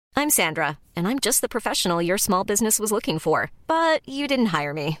I'm Sandra, and I'm just the professional your small business was looking for. But you didn't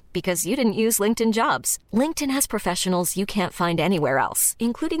hire me because you didn't use LinkedIn Jobs. LinkedIn has professionals you can't find anywhere else,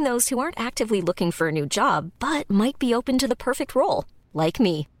 including those who aren't actively looking for a new job, but might be open to the perfect role, like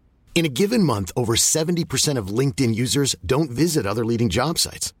me. In a given month, over 70% of LinkedIn users don't visit other leading job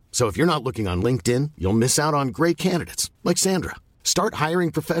sites. So if you're not looking on LinkedIn, you'll miss out on great candidates like Sandra. Start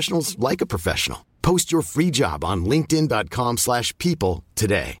hiring professionals like a professional. Post your free job on linkedin.com/people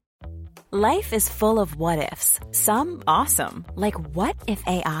today. Life is full of what-ifs. Some awesome, like what if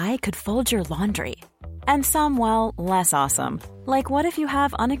AI could fold your laundry? And some, well, less awesome, like what if you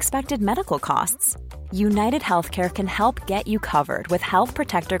have unexpected medical costs? United Healthcare can help get you covered with Health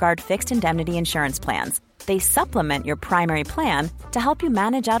Protector Guard fixed indemnity insurance plans. They supplement your primary plan to help you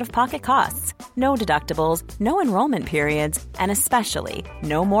manage out-of-pocket costs. No deductibles, no enrollment periods, and especially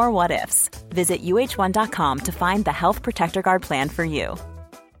no more what-ifs. Visit uh1.com to find the Health Protector Guard plan for you.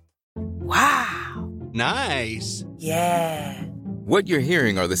 Wow. Nice. Yeah. What you're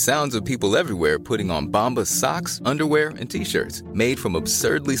hearing are the sounds of people everywhere putting on Bombas socks, underwear, and T-shirts made from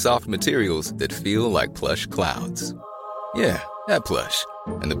absurdly soft materials that feel like plush clouds. Yeah, that plush.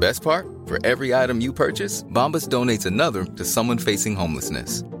 And the best part? For every item you purchase, Bombas donates another to someone facing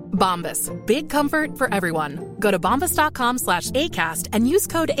homelessness. Bombas. Big comfort for everyone. Go to bombas.com/ACAST and use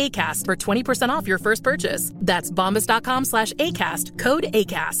code ACAST for 20% off your first purchase. That's bombas.com/ACAST. Code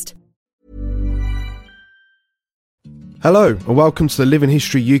ACAST. Hello and welcome to the Living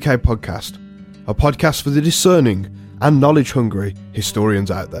History UK podcast, a podcast for the discerning and knowledge-hungry historians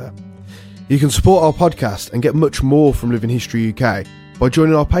out there. You can support our podcast and get much more from Living History UK by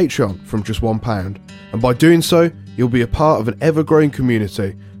joining our Patreon from just £1, and by doing so, you'll be a part of an ever-growing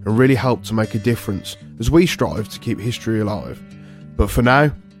community and really help to make a difference as we strive to keep history alive. But for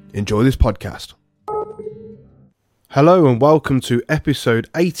now, enjoy this podcast. Hello and welcome to episode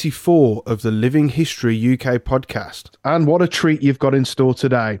 84 of the Living History UK podcast. And what a treat you've got in store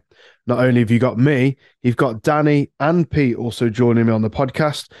today. Not only have you got me, you've got Danny and Pete also joining me on the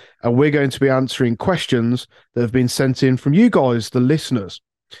podcast, and we're going to be answering questions that have been sent in from you guys, the listeners.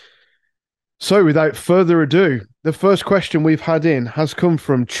 So without further ado, the first question we've had in has come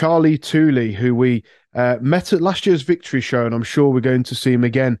from Charlie Tooley, who we met at last year's Victory Show, and I'm sure we're going to see him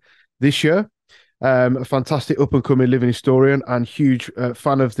again this year. A fantastic up-and-coming living historian and huge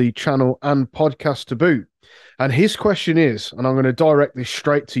fan of the channel and podcast to boot. And his question is, and I'm going to direct this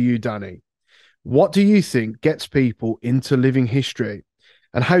straight to you, Danny, what do you think gets people into living history?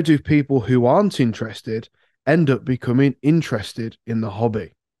 And how do people who aren't interested end up becoming interested in the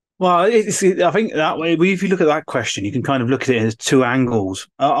hobby? Well, I think that way, if you look at that question, you can kind of look at it as two angles.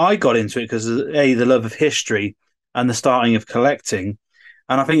 I got into it because, A, the love of history and the starting of collecting.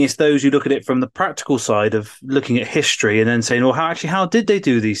 And I think it's those who look at it from the practical side of looking at history and then saying, well, how did they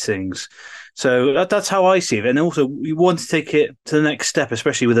do these things? So that's how I see it. And also, we want to take it to the next step,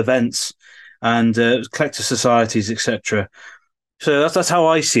 especially with events and collector societies, etc. So that's how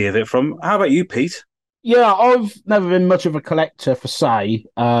I see it from. How about you, Pete? Yeah, I've never been much of a collector for say.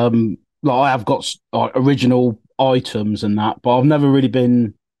 I have got original items and that, but I've never really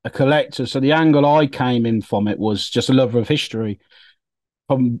been a collector. So the angle I came in from it was just a lover of history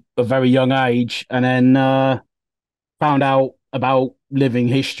from a very young age, and then found out about living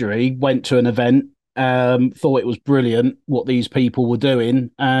history, went to an event, thought it was brilliant what these people were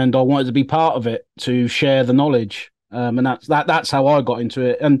doing, and I wanted to be part of it to share the knowledge. And that's how I got into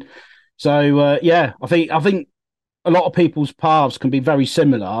it. And so, I think a lot of people's paths can be very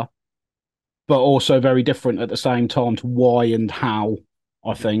similar, but also very different at the same time to why and how,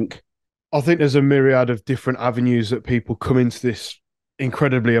 I think. I think there's a myriad of different avenues that people come into this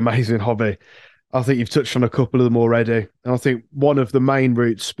incredibly amazing hobby. I think you've touched on a couple of them already. And I think one of the main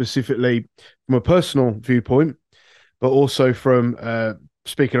routes, specifically from a personal viewpoint, but also from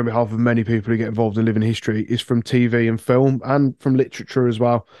speaking on behalf of many people who get involved in living history, is from TV and film and from literature as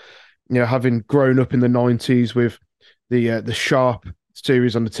well. You know, having grown up in the 90s with the Sharp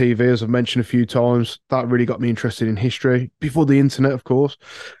series on the TV, as I've mentioned a few times, that really got me interested in history before the internet, of course.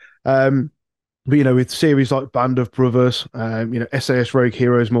 But, you know, with series like Band of Brothers, SAS Rogue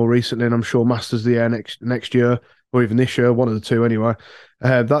Heroes more recently, and I'm sure Masters of the Air next year, or even this year, one of the two anyway,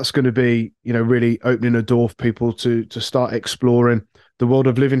 that's going to be, you know, really opening a door for people to start exploring the world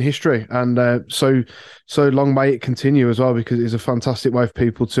of living history. And so long may it continue as well, because it's a fantastic way for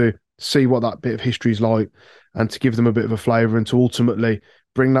people to see what that bit of history is like and to give them a bit of a flavour and to ultimately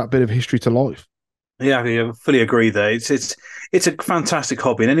bring that bit of history to life. Yeah, I fully agree there. It's a fantastic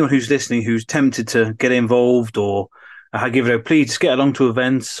hobby, and anyone who's listening who's tempted to get involved or Please get along to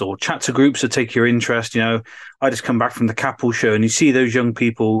events or chat to groups that take your interest. I just come back from the Capel show, and you see those young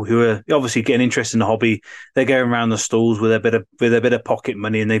people who are obviously getting interested in the hobby. They're going around the stalls with a bit of pocket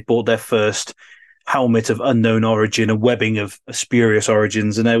money, and they bought their first helmet of unknown origin, a webbing of spurious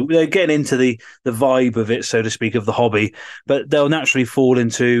origins, and they're getting into the vibe of it, so to speak, of the hobby. But they'll naturally fall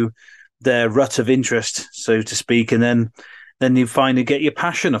into their rut of interest, so to speak, and then you finally get your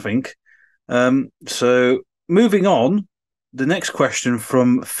passion, I think. So moving on, the next question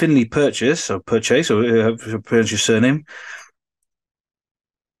from Finley Purchase, or pronounce your surname.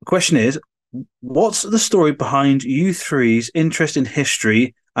 The question is, what's the story behind you three's interest in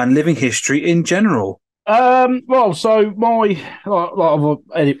history and living history in general? Well, so I've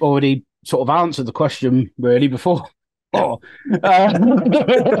already sort of answered the question really before. So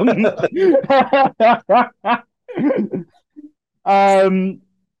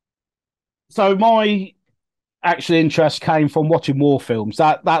my actual interest came from watching war films.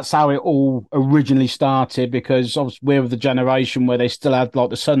 That's how it all originally started, because obviously we're of the generation where they still had like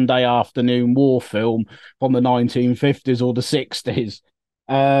the Sunday afternoon war film from the 1950s or the 60s.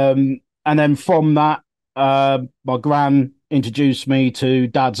 And then from that, my gran introduced me to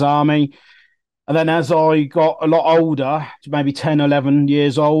Dad's Army. And then as I got a lot older, maybe 10, 11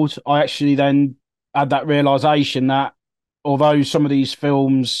 years old, I actually then had that realization that although some of these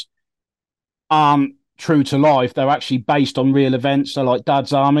films aren't true to life, they're actually based on real events. So like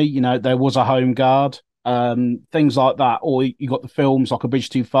Dad's Army, there was a home guard, things like that. Or you got the films like A Bridge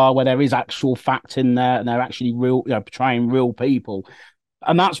Too Far, where there is actual fact in there and they're actually real, portraying real people.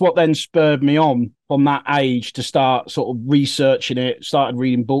 And that's what then spurred me on from that age to start sort of researching it, started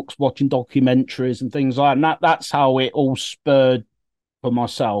reading books, watching documentaries and things like that. And that's how it all spurred for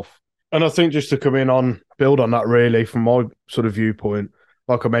myself. And I think just to build on that really, from my sort of viewpoint,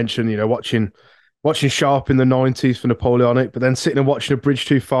 like I mentioned, watching Sharp in the 90s for Napoleonic, but then sitting and watching A Bridge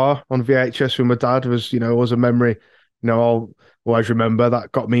Too Far on VHS with my dad was a memory, I'll always remember.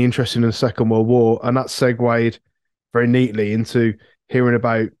 That got me interested in the Second World War, and that segued very neatly into hearing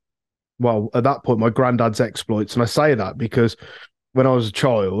about, well, at that point, my granddad's exploits. And I say that because when I was a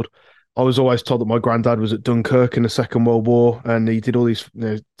child, I was always told that my granddad was at Dunkirk in the Second World War, and he did all these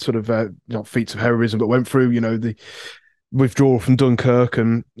not feats of heroism, but went through, the withdrawal from Dunkirk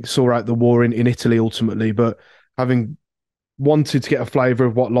and saw out the war in Italy ultimately. But having wanted to get a flavour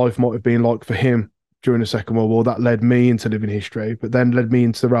of what life might have been like for him during the Second World War, that led me into living history, but then led me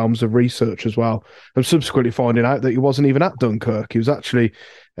into the realms of research as well. And subsequently finding out that he wasn't even at Dunkirk. He was actually,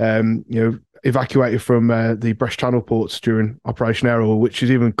 evacuated from the Brest Channel ports during Operation Arrow, which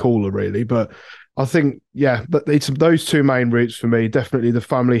is even cooler, really. But I think, but it's those two main routes for me, definitely the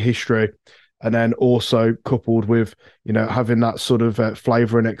family history, and then also coupled with, having that sort of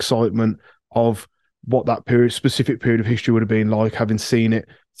flavour and excitement of what that specific period of history would have been like, having seen it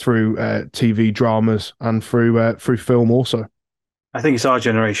through TV dramas and through film also. I think it's our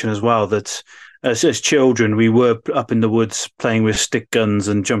generation as well that as children, we were up in the woods playing with stick guns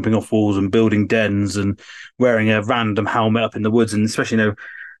and jumping off walls and building dens and wearing a random helmet up in the woods. And especially,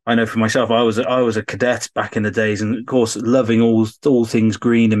 I know for myself, I was a cadet back in the days, and of course, loving all things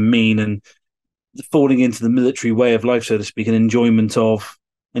green and mean, and falling into the military way of life, so to speak, and enjoyment of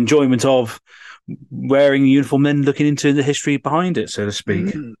wearing a uniform, then looking into the history behind it, so to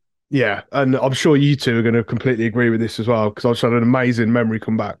speak. Yeah, and I'm sure you two are going to completely agree with this as well, because I've had an amazing memory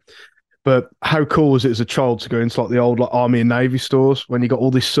come back. But how cool was it as a child to go into like the old Army and Navy stores when you got all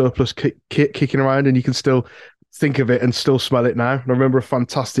this surplus kit kicking around, and you can still think of it and still smell it now. And I remember a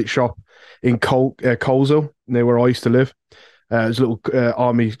fantastic shop in Coleshill, near where I used to live. There's a little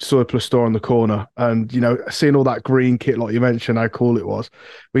Army surplus store on the corner, and seeing all that green kit, like you mentioned, how cool it was.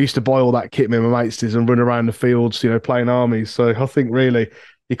 We used to buy all that kit, me and my mates did, and run around the fields, playing armies. So I think really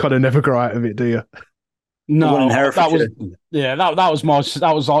you kind of never grow out of it, do you? No, that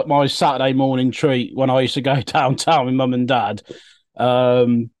was like my Saturday morning treat when I used to go downtown with mum and dad.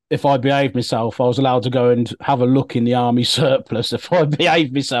 If I behaved myself, I was allowed to go and have a look in the army surplus if I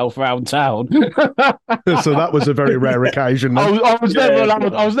behaved myself around town. So that was a very rare occasion. I was never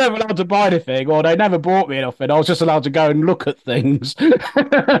allowed to buy anything, or they never bought me anything. I was just allowed to go and look at things.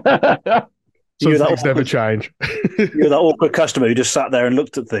 So things never change. You're that awkward customer who just sat there and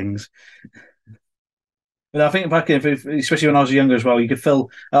looked at things. And I think back in, especially when I was younger as well, you could fill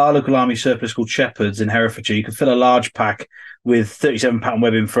our local army surplus called Shepherds in Herefordshire. You could fill a large pack with 37-pound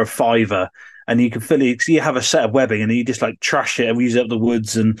webbing for £5, and you could fill it. So you have a set of webbing, and you just like trash it and use it up the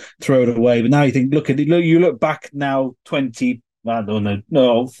woods and throw it away. But now you think, you look back now, 30,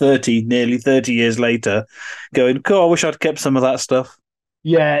 nearly 30 years later, going, "God, I wish I'd kept some of that stuff."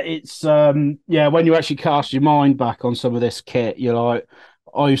 Yeah, it's when you actually cast your mind back on some of this kit, you're like,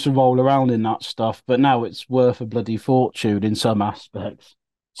 I used to roll around in that stuff, but now it's worth a bloody fortune in some aspects.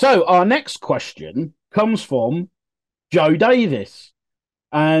 So our next question comes from Joe Davis,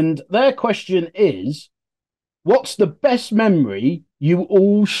 and their question is, what's the best memory you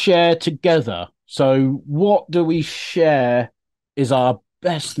all share together? So what do we share is our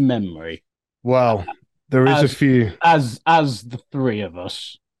best memory Well, there is a few. as the three of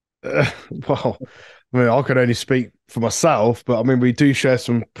us? Well, I mean, I can only speak for myself, but I mean, we do share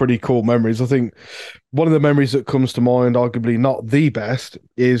some pretty cool memories. I think one of the memories that comes to mind, arguably not the best,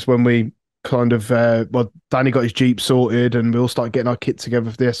 is when we kind of, Danny got his Jeep sorted and we all started getting our kit together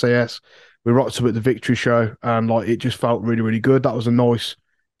for the SAS. We rocked up at the Victory Show and like it just felt really, really good. That was a nice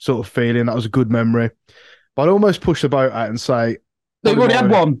sort of feeling. That was a good memory. But I'd almost push the boat out and say, You've already had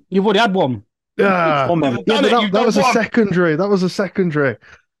one. You've already had one. Yeah, that was a secondary. That was a secondary.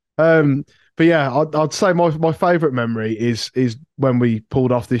 But yeah, I'd say my favourite memory is when we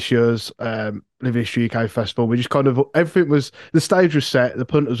pulled off this year's Live History UK Festival. We just kind of the stage was set, the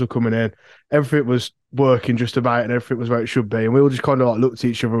punters were coming in, everything was working just about, and everything was where it should be, and we all just kind of like looked at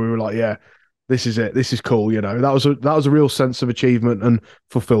each other. And we were like, yeah, this is it. This is cool. You know, that was a real sense of achievement and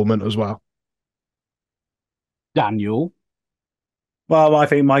fulfillment as well. Daniel. Well, I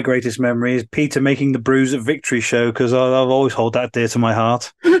think my greatest memory is Peter making the brews at Victory Show because I've always hold that dear to my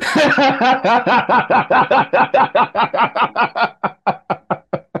heart.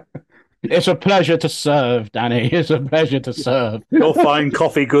 It's a pleasure to serve, Danny. It's a pleasure to serve. Your fine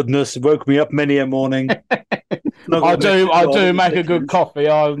coffee goodness woke me up many a morning. I do make a good coffee.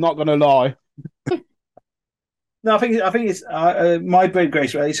 I'm not going to lie. No, I think it's my big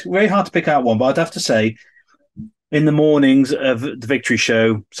grace. It's very hard to pick out one, but I'd have to say, in the mornings of the Victory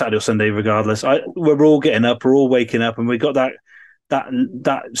Show, Saturday or Sunday, regardless, we're all getting up, we're all waking up, and we got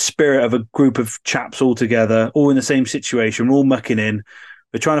that spirit of a group of chaps all together, all in the same situation. We're all mucking in.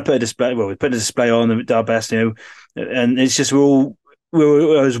 We're trying to put a display. Well, we put a display on and did our best, you know. And it's just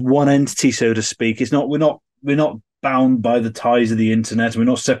we're as one entity, so to speak. It's not we're not bound by the ties of the internet. We're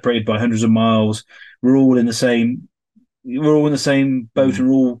not separated by hundreds of miles. We're all in the same. We're all in the same boat, and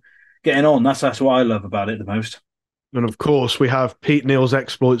we're all getting on. That's what I love about it the most. And of course, we have Pete Neal's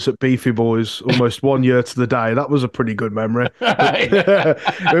exploits at Beefy Boys almost 1 year to the day. That was a pretty good memory.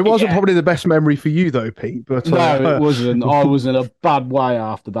 It wasn't probably the best memory for you, though, Pete. But no, it wasn't. I was in a bad way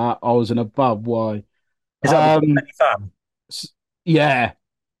after that. I was in a bad way. Is that the fan? Yeah.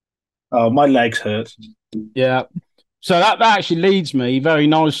 Oh, my legs hurt. Yeah. So that actually leads me very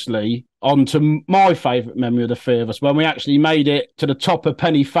nicely onto my favourite memory of the three of us, when we actually made it to the top of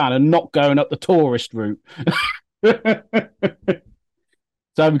Penny Fan and not going up the tourist route. So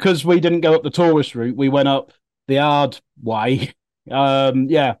because we didn't go up the tourist route, we went up the hard way.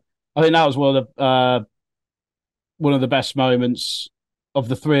 Yeah, I think that was one of the best moments of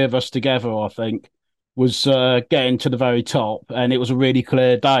the three of us together. I think was getting to the very top, and it was a really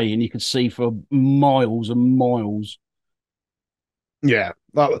clear day, and you could see for miles and miles. Yeah,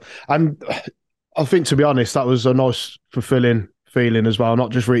 and I think, to be honest, that was a nice, fulfilling feeling as well.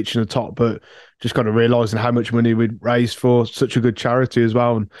 Not just reaching the top, but just kind of realising how much money we'd raised for such a good charity as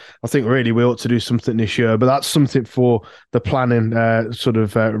well. And I think really we ought to do something this year, but that's something for the planning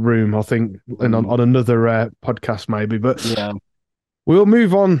room, I think, and on another podcast maybe. But yeah, we'll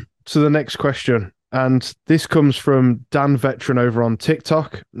move on to the next question. And this comes from Dan Veteran over on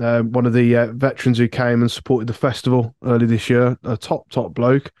TikTok, one of the veterans who came and supported the festival early this year, a top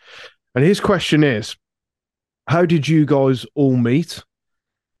bloke. And his question is, how did you guys all meet?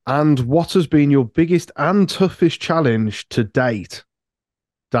 And what has been your biggest and toughest challenge to date?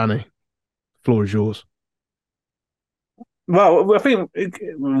 Danny, the floor is yours. Well, I think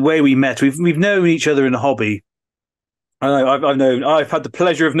the way we met, we've known each other in a hobby. I've had the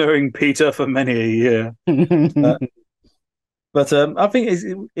pleasure of knowing Peter for many a year. But I think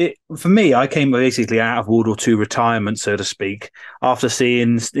for me, I came basically out of World War II retirement, so to speak, after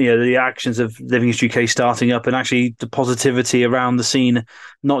seeing the actions of Living History UK starting up, and actually the positivity around the scene,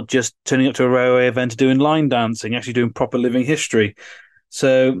 not just turning up to a railway event, doing line dancing, actually doing proper living history.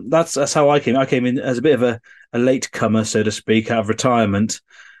 So that's how I came. I came in as a bit of a late comer, so to speak, out of retirement.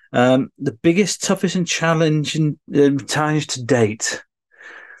 The biggest, toughest, and challenge to date,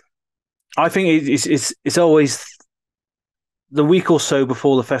 I think it's always the week or so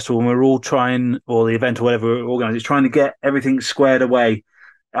before the festival, when we're all trying, or the event or whatever we're organising, is trying to get everything squared away.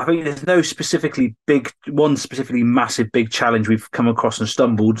 I think there's no specifically massive big challenge we've come across and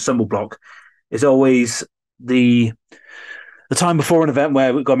stumble block. It's always the time before an event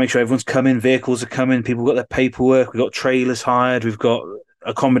where we've got to make sure everyone's coming, vehicles are coming, people got their paperwork, we've got trailers hired, we've got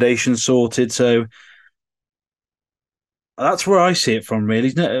accommodation sorted. So that's where I see it from, really.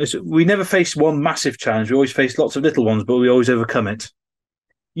 Isn't it? We never faced one massive challenge. We always faced lots of little ones, but we always overcome it.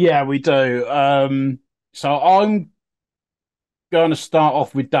 Yeah, we do. So I'm going to start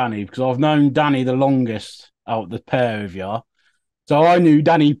off with Danny because I've known Danny the longest out of the pair of you. So I knew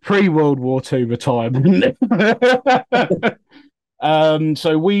Danny pre-World War II retirement.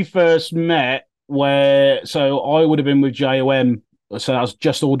 So we first met so I would have been with JOM. So that was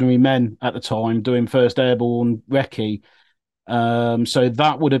Just Ordinary Men at the time, doing First Airborne Recce. So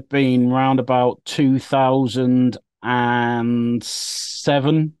that would have been round about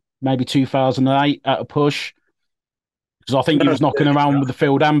 2007, maybe 2008 at a push. Because I think you was knocking around with the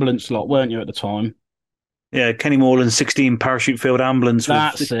field ambulance lot, weren't you, at the time? Yeah, Kenny Morland, 16 parachute field ambulance.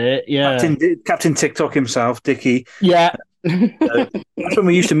 That's it, yeah. Captain TikTok himself, Dickie. Yeah. That's when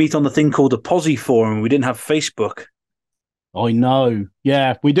we used to meet on the thing called the Posse Forum. We didn't have Facebook. I know.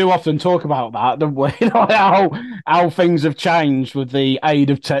 Yeah, we do often talk about that, don't we? Like how things have changed with the aid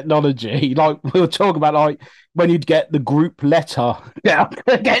of technology. Like we'll talk about like when you'd get the group letter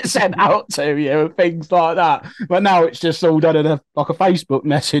get sent out to you and things like that. But now it's just all done in a Facebook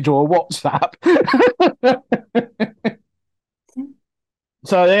message or a WhatsApp.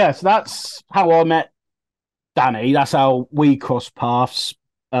 So that's how I met Danny. That's how we crossed paths.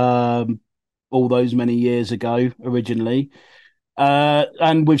 All those many years ago, originally.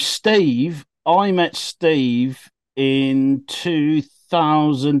 And with Steve, I met Steve in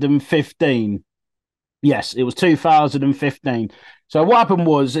 2015. Yes, it was 2015. So what happened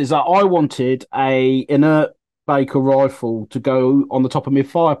is that I wanted a inert Baker rifle to go on the top of my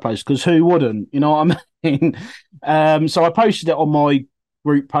fireplace, because who wouldn't? You know what I mean? So I posted it on my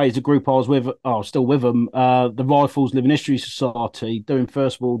group page, the group I was with, still with them, the Rifles Living History Society, doing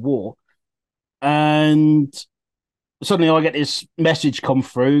First World War. And suddenly I get this message come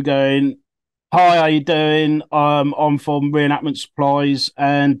through going, "Hi, how you doing? I'm from Reenactment Supplies,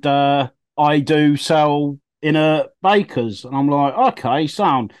 and I do sell inert Bakers." And I'm like, "Okay,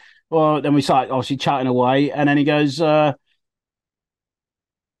 sound." Well, then we start obviously chatting away, and then he goes, "Do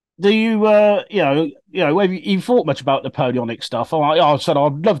you, have you thought much about Napoleonic stuff?" I said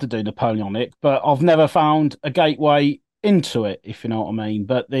I'd love to do Napoleonic, but I've never found a gateway into it, if you know what I mean.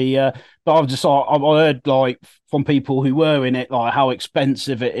 But I've heard like from people who were in it, like how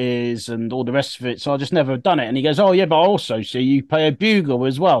expensive it is and all the rest of it. So I just never done it. And he goes, "Oh yeah, but I also see you play a bugle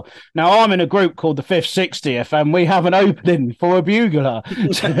as well." Now I'm in a group called the 5th 60th, and we have an opening for a bugler.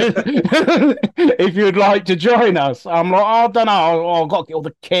 If you'd like to join us, I'm like, "I don't know. I've got to get all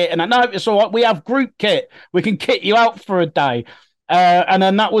the kit." And I know it's all right. We have group kit. We can kit you out for a day. And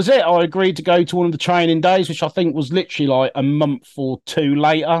then that was it. I agreed to go to one of the training days, which I think was literally like a month or two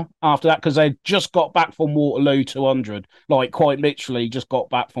later after that, because they'd just got back from Waterloo 200, like quite literally just got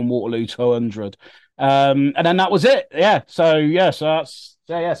back from Waterloo 200. And then that was it. Yeah. So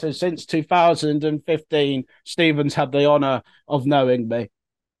since 2015, Stephen's had the honour of knowing me.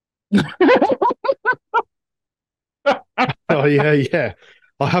 Oh, yeah.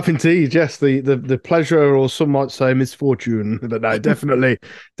 I have indeed, yes. The pleasure, or some might say misfortune, but no, definitely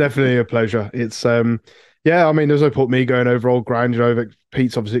a pleasure. It's I mean, there's no point me going over old ground.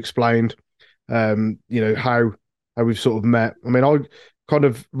 Pete's obviously explained, how we've sort of met. I mean, I kind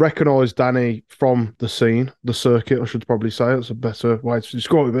of recognised Danny from the scene, the circuit, I should probably say. That's a better way to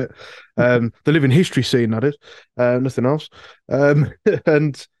describe it. The living history scene, that is, nothing else.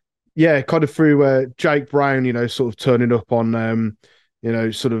 And yeah, kind of through Jake Brown, sort of turning up on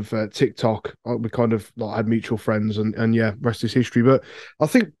TikTok. We kind of like had mutual friends, and yeah, rest is history. But I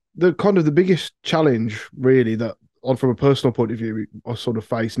think the biggest challenge, really, that from a personal point of view, I sort of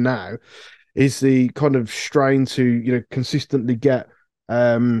face now, is the kind of strain to consistently get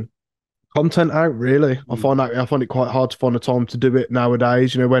content out. Really, I find it quite hard to find the time to do it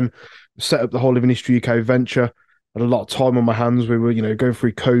nowadays. When I set up the whole Living History UK venture, I had a lot of time on my hands. We were going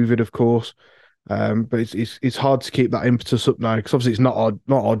through COVID, of course. But it's hard to keep that impetus up now, because obviously it's not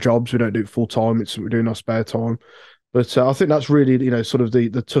our jobs. We don't do it full time. It's what we do in our spare time. But I think that's really sort of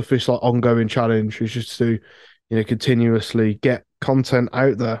the toughest ongoing challenge, is just to continuously get content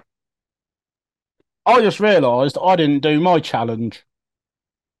out there. I just realised I didn't do my challenge.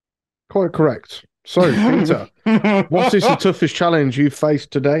 Quite correct. So, Peter, what is the toughest challenge you've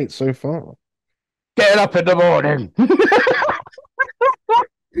faced to date so far? Getting up in the morning.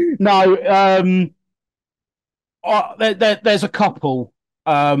 No, there's a couple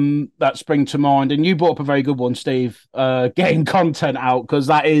that spring to mind, and you brought up a very good one, Steve. Getting content out, because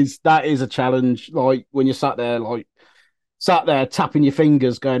that is a challenge. Like when you're sat there tapping your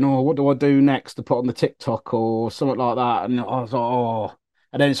fingers, going, "Oh, what do I do next to put on the TikTok or something like that?" And I was like, "Oh."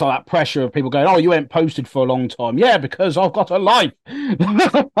 And then it's like that pressure of people going, "Oh, you ain't posted for a long time." Yeah, because I've got a life.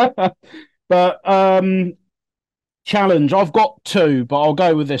 But challenge, I've got two, but I'll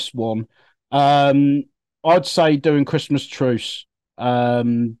go with this one. I'd say doing Christmas truce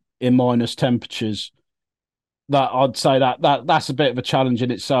in minus temperatures. That I'd say that's a bit of a challenge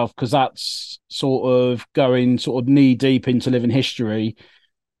in itself, because that's sort of going sort of knee deep into living history,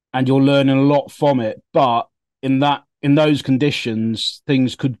 and you're learning a lot from it. But in those conditions,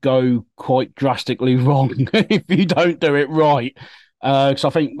 things could go quite drastically wrong if you don't do it right. Because I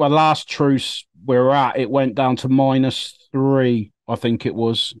think the last truce we were at, it went down to -3, I think it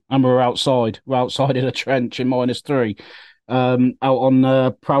was, and we're outside in a trench in -3, out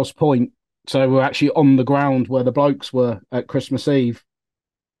on Prowse Point. So we're actually on the ground where the blokes were at Christmas Eve.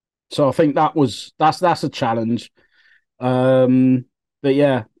 So I think that's a challenge. But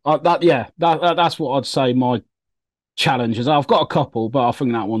yeah, that's what I'd say my challenge is. I've got a couple, but I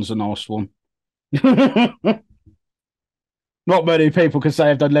think that one's a nice one. Not many people can say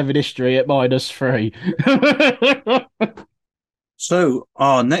I've done living history at -3. So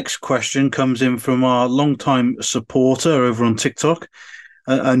our next question comes in from our longtime supporter over on TikTok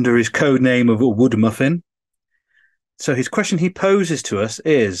under his code name of Wood Muffin. So his question he poses to us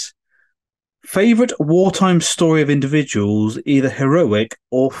is, favorite wartime story of individuals, either heroic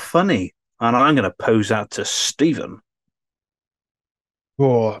or funny? And I'm going to pose that to Stephen.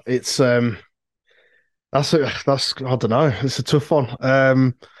 Oh, it's that's I don't know. It's a tough one.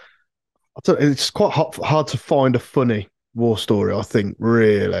 It's quite hard to find a funny war story, I think,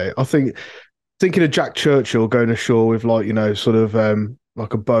 really. I think thinking of Jack Churchill going ashore with, like, you know, sort of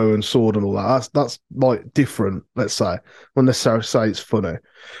like a bow and sword and all that, that's like different, let's say. I wouldn't necessarily say it's funny.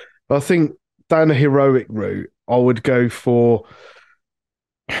 But I think down the heroic route, I would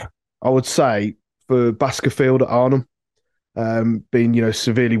say for Baskerville at Arnhem, being, you know,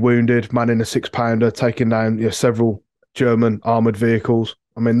 severely wounded, manning a 6-pounder, taking down, you know, several German armoured vehicles.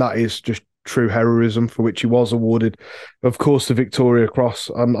 I mean, that is just true heroism, for which he was awarded, of course, the Victoria Cross.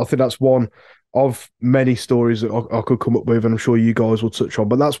 And I think that's one of many stories that I could come up with, and I'm sure you guys will touch on.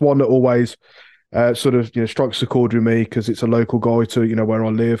 But that's one that always sort of, you know, strikes a chord with me, because it's a local guy to, you know, where I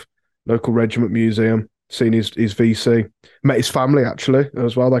live, local regiment museum, seen his VC, met his family actually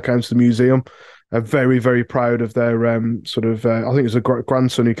as well. They came to the museum. Very, very proud of their sort of, I think it was a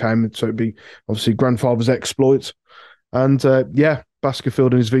grandson who came, so it'd be obviously grandfather's exploits. And yeah, Baskerville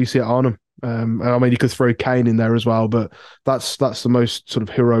and his VC at Arnhem. And I mean, you could throw Kane in there as well, but that's the most sort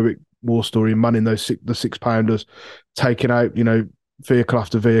of heroic war story, manning the 6-pounders, taking out, you know, vehicle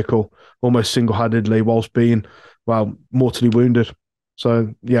after vehicle, almost single-handedly, whilst being, well, mortally wounded.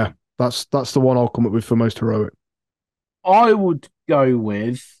 So yeah, that's the one I'll come up with for most heroic. I would go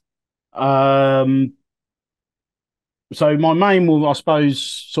with so my main will, I suppose,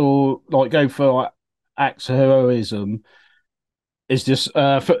 so like go for like acts of heroism is just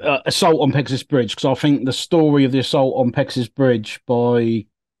assault on Pegasus Bridge, because I think the story of the assault on Pegasus Bridge by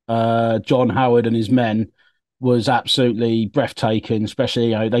John Howard and his men was absolutely breathtaking. Especially,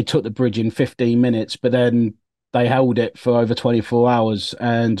 you know, they took the bridge in 15 minutes, but then they held it for over 24 hours,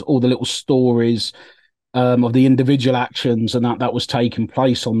 and all the little stories of the individual actions and that was taking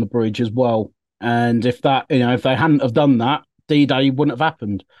place on the bridge as well. And if they hadn't have done that, D-Day wouldn't have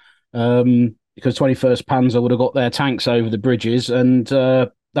happened, because 21st Panzer would have got their tanks over the bridges, and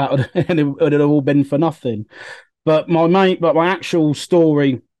that would have all been for nothing. But my actual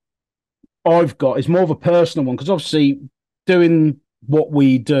story I've got is more of a personal one, because obviously doing what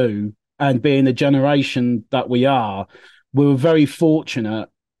we do and being the generation that we are, we were very fortunate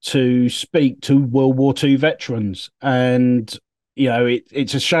to speak to World War II veterans. And, you know,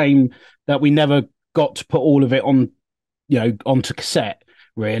 it's a shame that we never got to put all of it on, you know, onto cassette,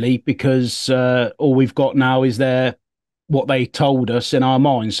 really, because all we've got now is what they told us in our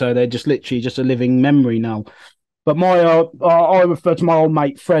minds. So they're just literally just a living memory now. But I refer to my old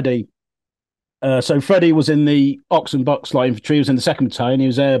mate, Freddie. So Freddie was in the Ox and Bucks Light Infantry. He was in the 2nd Battalion. He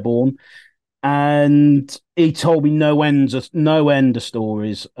was airborne. And he told me no end of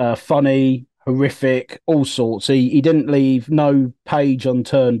stories, funny, horrific, all sorts. He didn't leave no page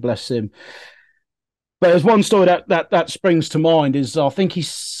unturned, bless him. But there's one story that springs to mind. Is I think he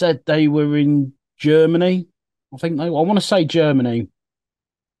said they were in Germany. I want to say Germany,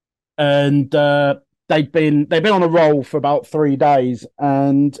 and they'd been on a roll for about 3 days,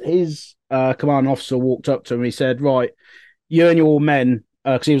 and his commanding officer walked up to him. He said, "Right, you and your men."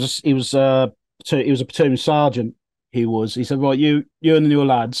 Because he was a platoon sergeant. He said, right, you and your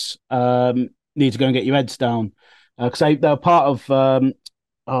lads need to go and get your heads down, because they were part of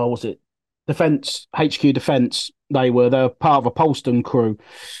was it Defence HQ Defence. They were part of a Poleston crew.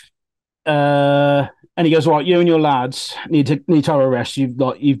 And he goes, right, you and your lads need to have a rest. You've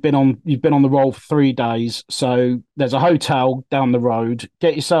been on the roll for 3 days. So there's a hotel down the road.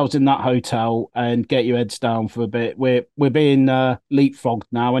 Get yourselves in that hotel and get your heads down for a bit. We're being leapfrogged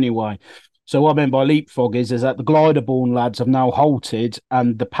now anyway. So what I meant by leapfrog is that the Gliderborn lads have now halted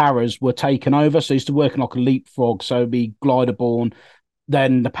and the Paras were taken over. So used to working like a leapfrog. So it'd be Gliderborn,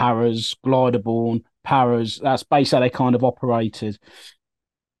 then the Paras, Gliderborn, Paras. That's basically how they kind of operated.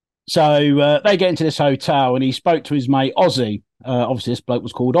 So they get into this hotel and he spoke to his mate Ozzy. Obviously, this bloke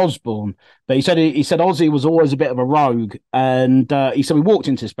was called Osborne, but he said Ozzy was always a bit of a rogue. And he said we walked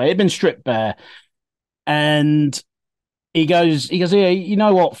into this place, it'd been stripped bare, and he goes, yeah, you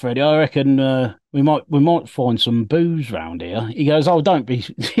know what, Freddie? I reckon we might find some booze round here. He goes, oh, don't be,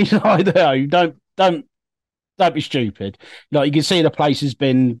 don't be stupid. Like, you can see the place has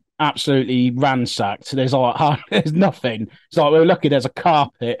been absolutely ransacked. There's there's nothing. It's like we're lucky there's a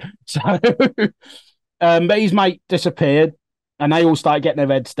carpet. So, but his mate disappeared, and they all started getting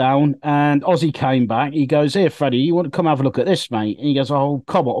their heads down. And Ozzy came back. He goes, "Here, Freddie, you want to come have a look at this, mate?" And he goes, "Oh,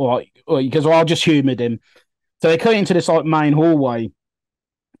 come on, all right." He goes, "Well, I'll just humoured him." So they come into this like main hallway,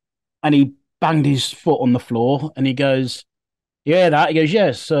 and he banged his foot on the floor, and he goes, "You hear that?" He goes,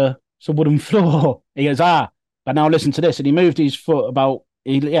 "Yes, it's a wooden floor." He goes, "Ah, but now listen to this." And he moved his foot about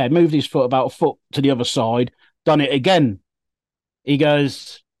a foot to the other side, done it again. He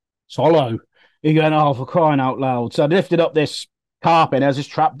goes, "It's hollow." He going, "Oh, for crying out loud." So they lifted up this carpet, and there's this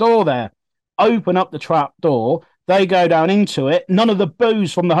trap door there. Open up the trap door. They go down into it. None of the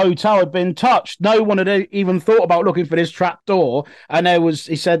booze from the hotel had been touched. No one had even thought about looking for this trap door. And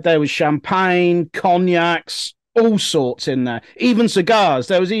he said there was champagne, cognacs, all sorts in there. Even cigars.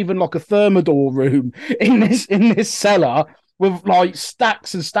 There was even like a thermidor room in this cellar with like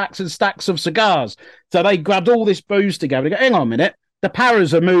stacks and stacks and stacks of cigars. So they grabbed all this booze together. They go, hang on a minute. The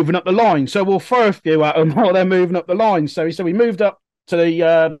Paras are moving up the line. So we'll throw a few at them while they're moving up the line. So he said we moved up to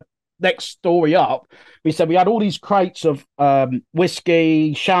the next story up. We said we had all these crates of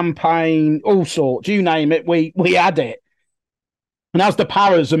whiskey, champagne, all sorts, you name it, we had it. And as the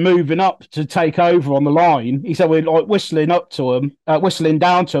Paras are moving up to take over on the line, he said we're like whistling down to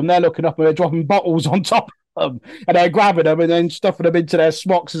them. They're looking up and they're dropping bottles on top of them, and they're grabbing them and then stuffing them into their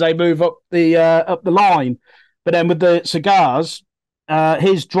smocks as they move up the line. But then with the cigars,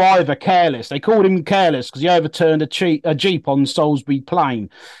 his driver, Careless, they called him Careless because he overturned a Jeep on Salisbury Plain.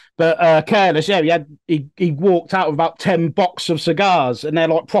 But Careless, yeah, he walked out with about 10 boxes of cigars, and they're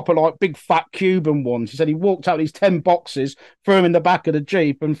like proper, like big fat Cuban ones. He said he walked out with these 10 boxes, threw them in the back of the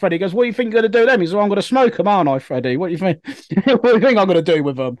Jeep, and Freddie goes, "What do you think you're going to do with them?" He said, "Well, I'm going to smoke them, aren't I, Freddie? What do you think? What do you think I'm going to do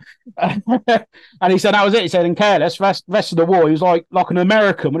with them?" And he said that was it. He said, in Careless, rest of the war, he was like an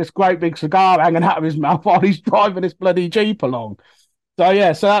American with this great big cigar hanging out of his mouth while he's driving this bloody Jeep along. So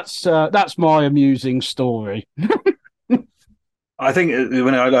yeah, so that's my amusing story. I think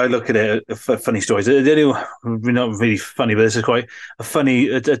when I look at it, funny stories, they're not really funny, but this is quite a funny,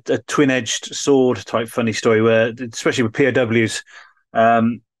 a twin-edged sword type funny story where, especially with POWs,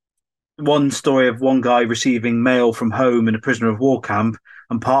 one story of one guy receiving mail from home in a prisoner of war camp,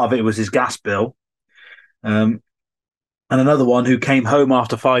 and part of it was his gas bill. And another one who came home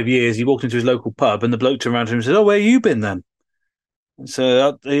after 5 years, he walked into his local pub and the bloke turned around to him and said, "Oh, where have you been then?"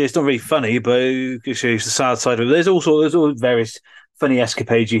 So it's not really funny, but it shows the sad side of it. There's all various funny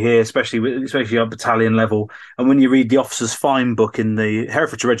escapades you hear, especially at battalion level. And when you read the officer's fine book in the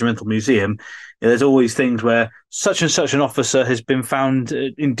Herefordshire Regimental Museum, there's always things where such and such an officer has been found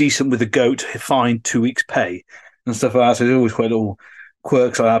indecent with a goat, fined 2 weeks' pay, and stuff like that. So there's always quite little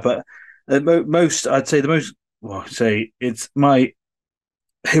quirks like that. But it's my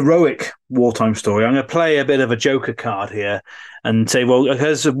heroic wartime story. I'm going to play a bit of a Joker card here and say, well,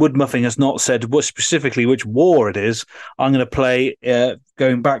 because Woodmuffing has not said specifically which war it is, I'm going to play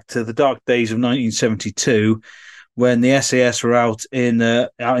going back to the dark days of 1972 when the SAS were out in the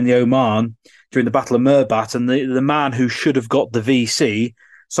Oman during the Battle of Mirbat, and the man who should have got the VC,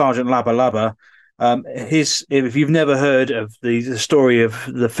 Sergeant Laba Laba, if you've never heard of the story of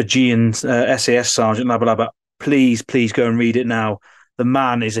the Fijian SAS Sergeant Laba Laba, please go and read it now. The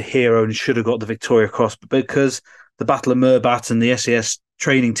man is a hero and should have got the Victoria Cross, but because the Battle of Mirbat and the SAS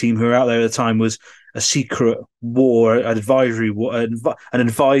training team who were out there at the time was a secret war, an advisory war, an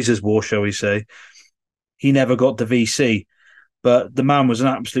advisor's war, shall we say, he never got the VC. But the man was an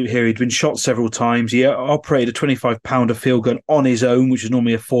absolute hero. He'd been shot several times. He operated a 25-pounder field gun on his own, which is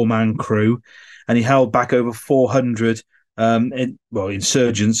normally a 4-man crew, and he held back over 400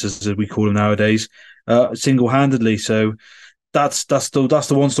 insurgents, as we call them nowadays, single-handedly. So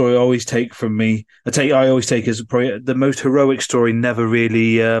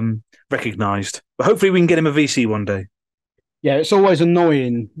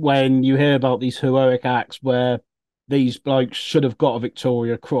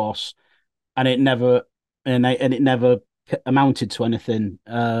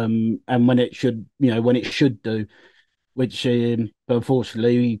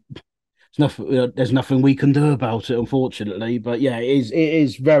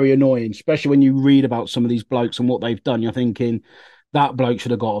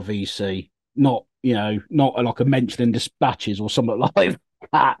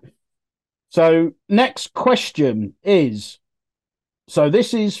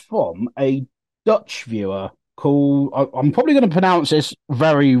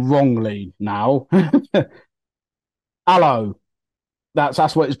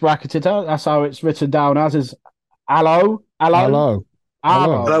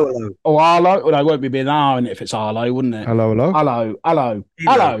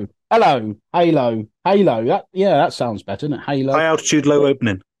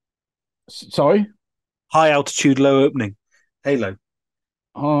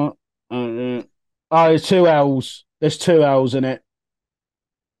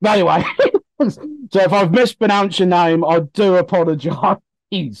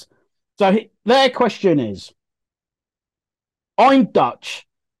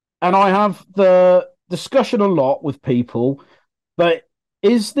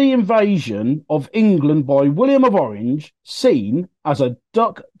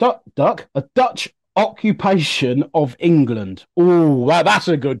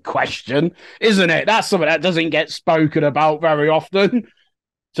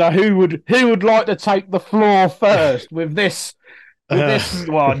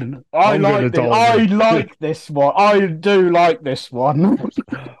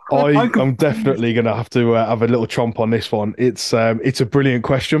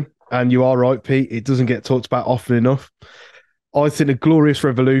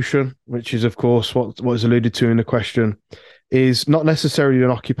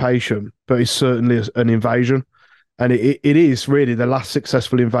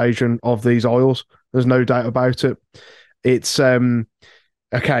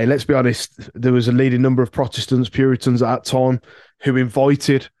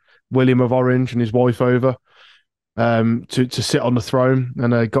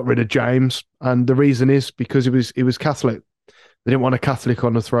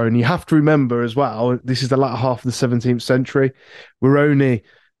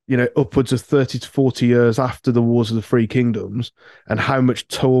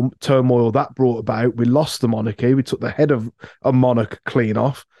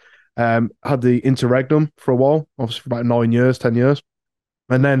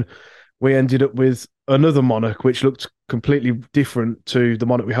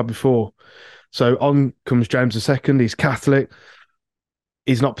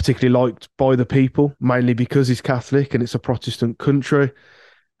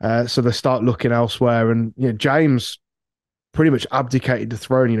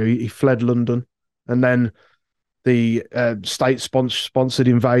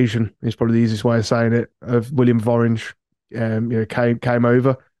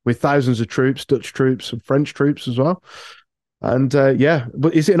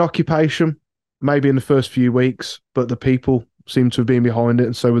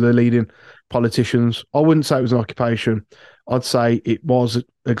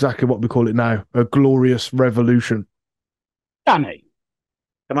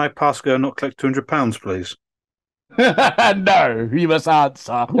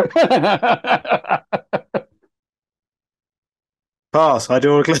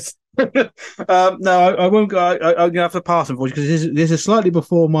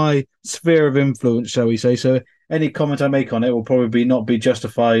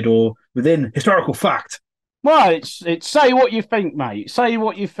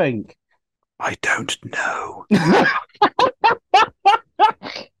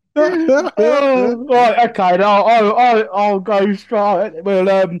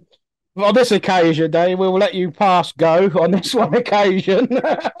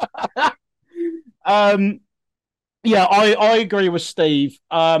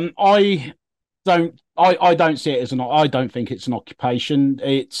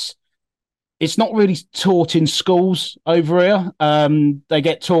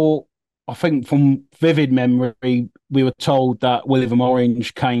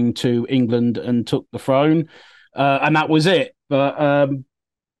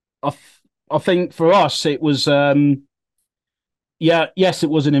yes, it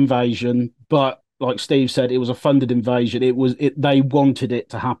was an invasion, but like Steve said, it was a funded invasion. They wanted it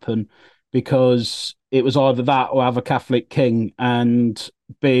to happen because it was either that or have a Catholic king. And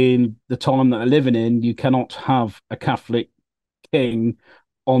being the time that they're living in, you cannot have a Catholic king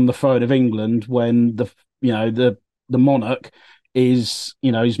on the throne of England when the monarch is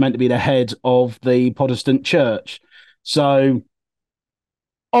he's meant to be the head of the Protestant church. So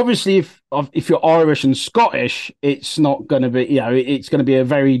obviously, if you're Irish and Scottish, it's not going to be it's going to be a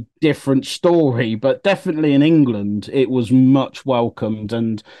very different story. But definitely in England, it was much welcomed,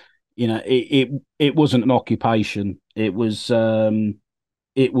 and it wasn't an occupation. It was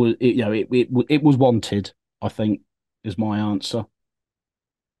it was wanted, I think, is my answer.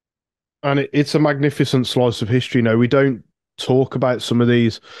 And it's a magnificent slice of history. We don't talk about some of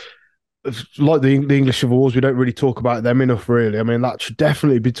these, like the English Civil Wars. We don't really talk about them enough, really. I mean, that should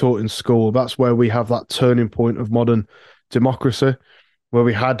definitely be taught in school. That's where we have that turning point of modern democracy, where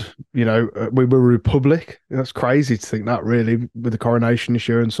we had, we were a republic. That's crazy to think that, really, with the coronation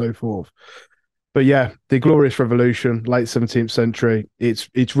issue and so forth. But yeah, the Glorious Revolution, late 17th century,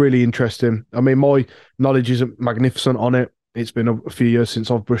 it's really interesting. I mean, my knowledge isn't magnificent on it. It's been a few years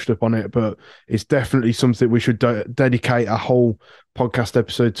since I've brushed up on it, but it's definitely something we should dedicate a whole podcast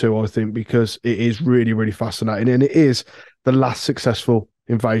episode to, I think, because it is really, really fascinating. And it is the last successful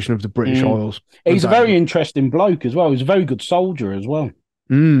invasion of the British Isles. He's a very interesting bloke as well. He's a very good soldier as well.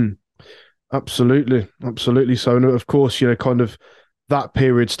 Absolutely. Absolutely. So, of course, kind of that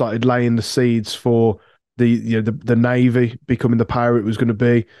period started laying the seeds for the Navy becoming the power it was going to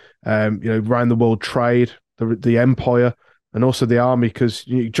be, around the world trade, the empire, and also the army, because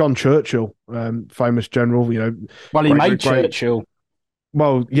John Churchill, famous general, Well, he made Churchill.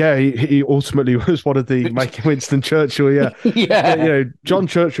 Well, yeah, he ultimately was one of the making Winston Churchill. Yeah, yeah. John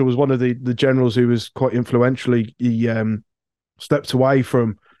Churchill was one of the generals who was quite influential. He stepped away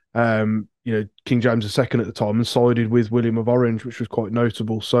from King James II at the time and sided with William of Orange, which was quite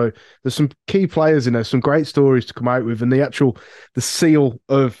notable. So there's some key players in there, some great stories to come out with, and the seal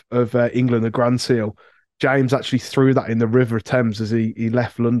of England, the Grand Seal. James actually threw that in the River Thames as he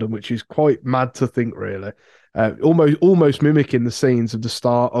left London, which is quite mad to think, really. Almost mimicking the scenes of the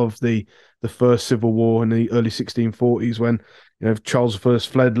start of the First Civil War in the early 1640s, when Charles I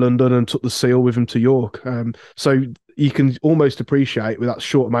fled London and took the seal with him to York. So you can almost appreciate, with that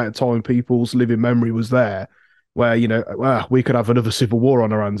short amount of time, people's living memory was there, where we could have another civil war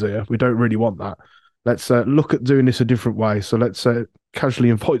on our hands here. We don't really want that. Let's look at doing this a different way. So let's casually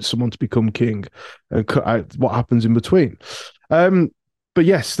invite someone to become king and cut out what happens in between. But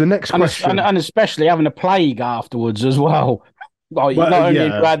yes, the next question. And especially having a plague afterwards as well. Like, not only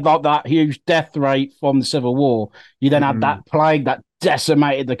you had like that huge death rate from the Civil War, you then had that plague that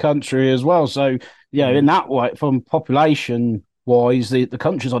decimated the country as well. So, in that way, from population wise, the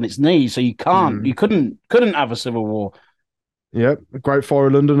country's on its knees. So you couldn't have a civil war. Yeah, Great Fire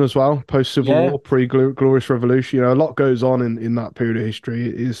of London as well, post-Civil War, pre-Glorious Revolution. A lot goes on in that period of history.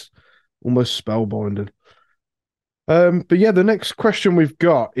 It is almost spellbinding. But yeah, the next question we've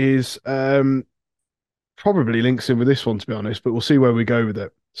got is probably links in with this one, to be honest, but we'll see where we go with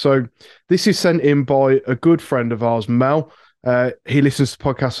it. So this is sent in by a good friend of ours, Mel. He listens to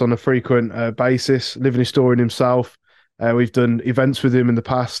podcasts on a frequent basis, living historian himself. We've done events with him in the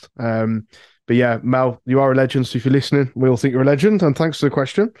past. But yeah, Mel, you are a legend. So if you're listening, we all think you're a legend. And thanks for the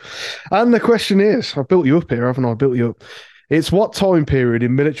question. And the question is, I've built you up here, haven't I? Built you up. It's what time period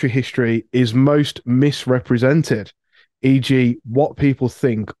in military history is most misrepresented? E.g., what people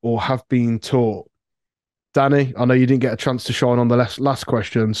think or have been taught. Danny, I know you didn't get a chance to shine on the last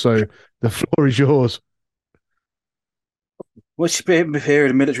question, so the floor is yours. Which period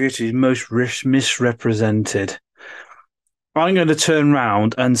of military history is most misrepresented? I'm going to turn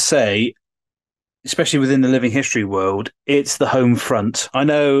round and say, especially within the living history world, it's the home front. I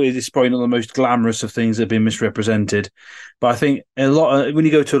know it's probably not the most glamorous of things that have been misrepresented, but I think when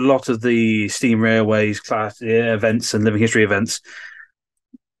you go to a lot of the steam railways class events and living history events,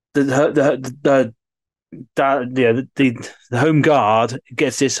 the Home Guard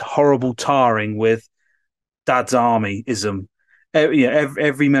gets this horrible tarring with Dad's Army-ism.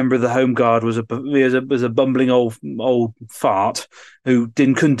 Every member of the Home Guard was a bumbling old fart who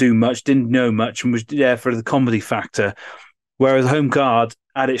couldn't do much, didn't know much, and was there for the comedy factor. Whereas the Home Guard,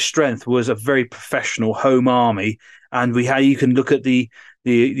 at its strength, was a very professional home army, and you can look at the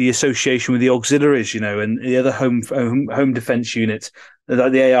association with the auxiliaries, and the other home defense units,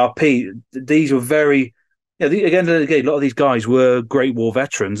 like the ARP. These were very. Again, a lot of these guys were Great War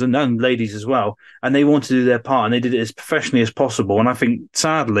veterans and ladies as well, and they wanted to do their part, and they did it as professionally as possible. And I think,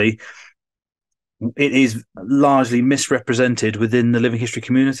 sadly, it is largely misrepresented within the living history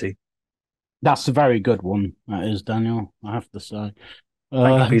community. That's a very good one. That is, Daniel. I have to say.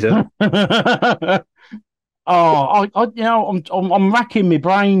 Thank you, Peter. I'm racking my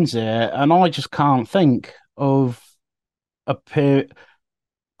brains here, and I just can't think of a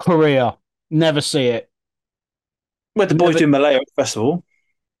Korea. Never see it. Well, the boys doing Malaya at the festival.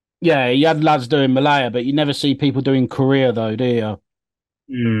 Yeah, you had lads doing Malaya, but you never see people doing Korea, though, do you?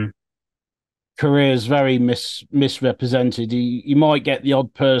 Mm. Korea is very misrepresented. You might get the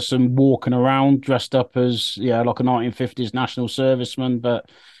odd person walking around dressed up as, like a 1950s national serviceman, but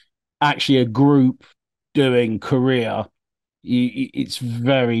actually a group doing Korea, it's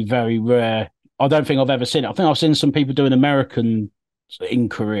very, very rare. I don't think I've ever seen it. I think I've seen some people doing American in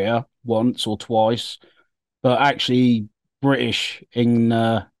Korea once or twice, but actually British in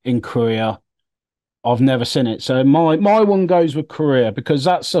Korea, I've never seen it. So my one goes with Korea because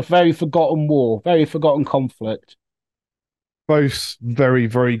that's a very forgotten war, very forgotten conflict. Both very,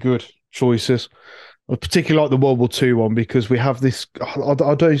 very good choices. I particularly like the World War II one because we have this. I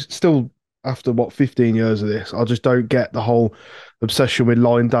don't still, after 15 years of this, I just don't get the whole obsession with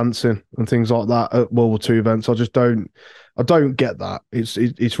line dancing and things like that at World War II events. I don't get that.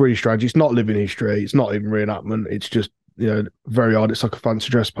 It's really strange. It's not living history. It's not even reenactment. It's just very odd. It's like a fancy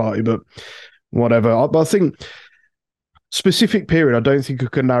dress party, but whatever. But I think specific period, I don't think I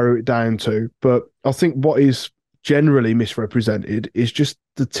can narrow it down to. But I think what is generally misrepresented is just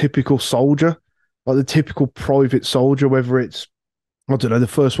the typical soldier, like the typical private soldier, whether it's, I don't know, the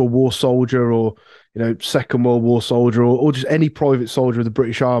First World War soldier or, Second World War soldier or just any private soldier of the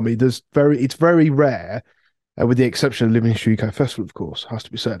British Army. It's very rare, with the exception of Living History UK Festival, of course, has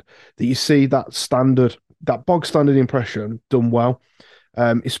to be said, that you see that bog standard impression done well.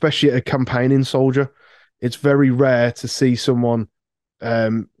 Especially a campaigning soldier. It's very rare to see someone,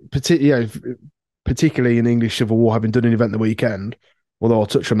 particularly in English Civil War, having done an event the weekend, although I'll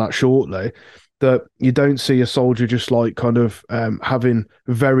touch on that shortly, that you don't see a soldier just like kind of having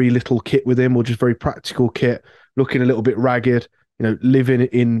very little kit with him or just very practical kit, looking a little bit ragged, living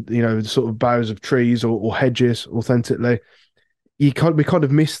in, the sort of boughs of trees or hedges authentically. We kind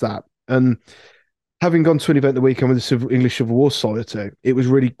of miss that. And having gone to an event the weekend with the English Civil War Society, it was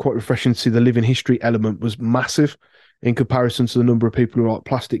really quite refreshing to see the living history element was massive in comparison to the number of people who are like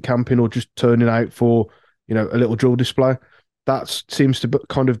plastic camping or just turning out for, a little drill display. That seems to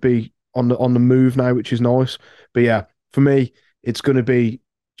kind of be on the move now, which is nice. But yeah, for me, it's going to be,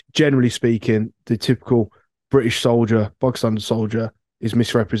 generally speaking, the typical British soldier, bog standard soldier, is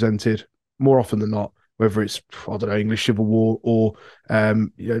misrepresented more often than not. Whether it's, I don't know, English Civil War or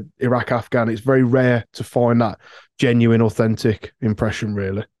Iraq, Afghan, it's very rare to find that genuine, authentic impression,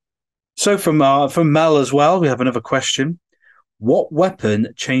 really. So from Mel as well, we have another question. What weapon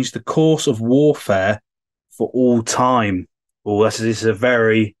changed the course of warfare for all time? Oh, this is a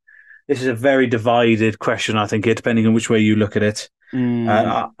very divided question, I think, depending on which way you look at it.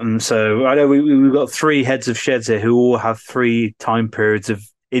 And so I know we've got three heads of sheds here who all have three time periods of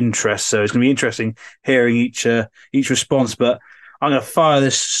interest, so it's going to be interesting hearing each response, but I'm going to fire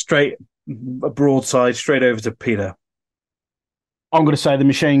this a broadside straight over to Peter. I'm going to say the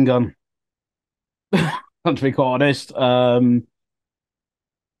machine gun. To be quite honest, but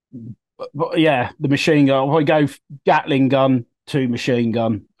yeah, the machine gun. If I go Gatling gun to machine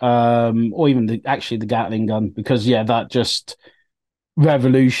gun, or even the Gatling gun, because that just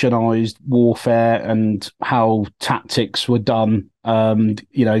revolutionized warfare and how tactics were done.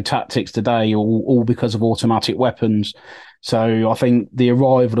 Tactics today, all because of automatic weapons. So I think the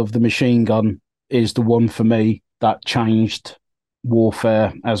arrival of the machine gun is the one for me that changed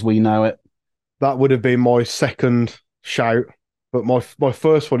warfare as we know it. That would have been my second shout, but my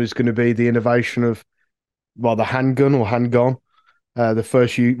first one is going to be the innovation of, the handgun or handgun. The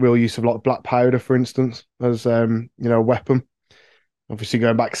first real use of like black powder, for instance, as a weapon. Obviously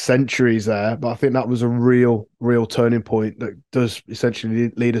going back centuries there, but I think that was a real turning point that does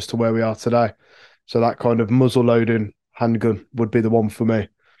essentially lead us to where we are today. So that kind of muzzle loading handgun would be the one for me,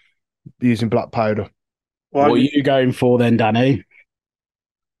 using black powder. What are you going for then, Danny?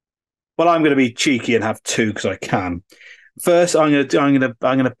 Well, I'm going to be cheeky and have two because I can. First, I'm going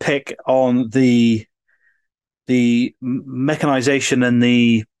to pick on the mechanization and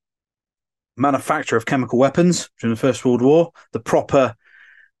the manufacture of chemical weapons during the First World War, the proper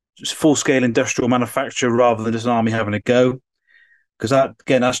full-scale industrial manufacture rather than just an army having a go, because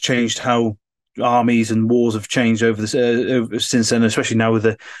that's changed how armies and wars have changed over since then, especially now with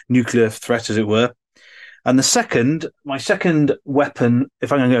the nuclear threat, as it were. And my second weapon,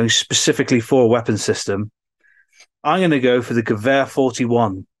 if I'm going to go specifically for a weapon system, I'm going to go for the Gewehr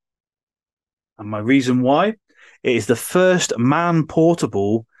 41. And my reason why, it is the first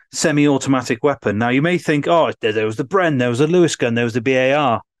man-portable semi-automatic weapon. Now, you may think, there was the Bren, there was the Lewis gun, there was the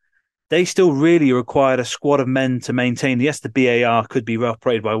BAR. They still really required a squad of men to maintain. Yes, the BAR could be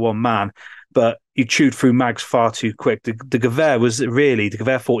operated by one man, but you chewed through mags far too quick. The Gewehr was really the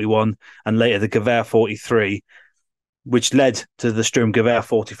Gewehr 41 and later the Gewehr 43, which led to the Sturmgewehr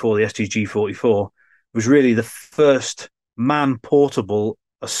 44, the STG 44, was really the first man-portable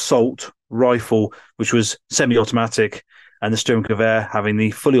assault rifle, which was semi-automatic, and the Sturmgewehr having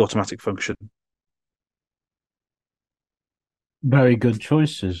the fully automatic function. Very good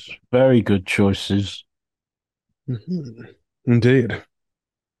choices. Very good choices. Mm-hmm. Indeed.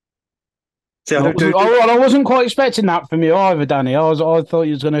 See, I wasn't quite expecting that from you either, Danny. I thought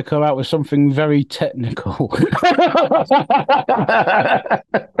you was going to come out with something very technical.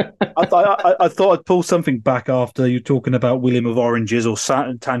 I thought I'd pull something back after you talking about William of Oranges or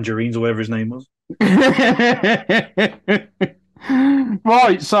Tangerines or whatever his name was.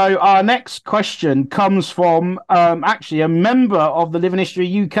 Right, so our next question comes from actually a member of the Living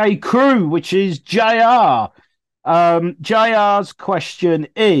History UK crew, which is JR. JR's question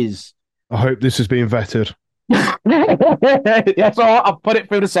is... I hope this is being vetted. Yes, I've put it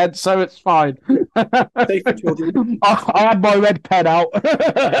through the sense, so it's fine. I had my red pen out.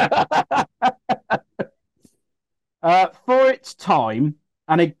 For its time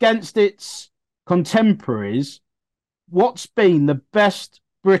and against its contemporaries, what's been the best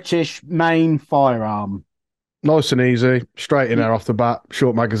British main firearm? Nice and easy, straight in there off the bat.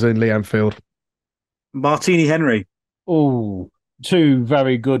 Short magazine, Lee Enfield. Martini Henry. Oh, two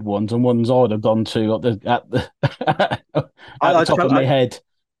very good ones, and ones I'd have gone to at the top of my head.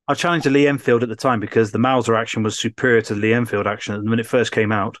 I challenged the Lee Enfield at the time because the Mauser action was superior to the Lee Enfield action when it first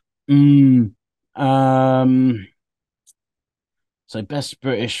came out. So best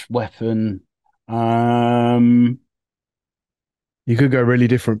British weapon. You could go really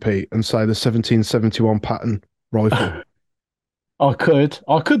different, Pete, and say the 1771 Patton rifle. I could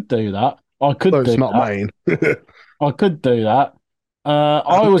do that. It's not main. I could do that.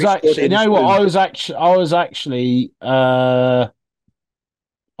 I was actually, you know what? I was actually.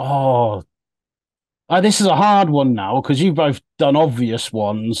 This is a hard one now because you've both done obvious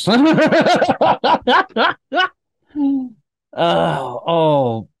ones.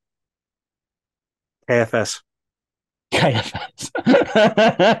 KFS. Yeah.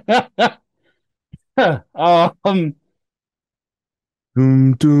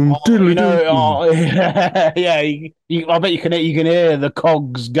 I bet you can hear the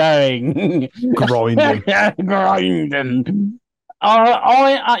cogs going, grinding.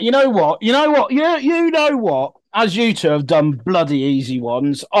 You know what? As you two have done bloody easy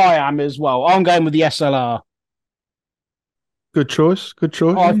ones, I am as well. I'm going with the SLR. Good choice. I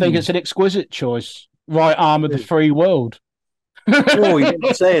think it's an exquisite choice. Right arm of the free world. Oh, you're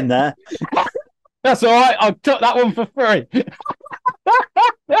not saying that. That's all right. I took that one for free.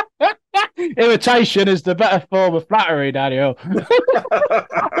 Imitation is the better form of flattery, Daniel.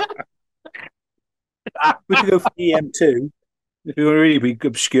 We could go for the EM2. If you want to really be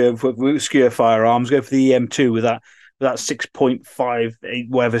obscure firearms, go for the EM2 with that 6.5,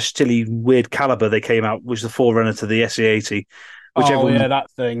 whatever silly weird caliber they came out, which is the forerunner to the SE80.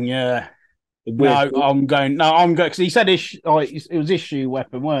 That thing, yeah. I'm going because he said it was issue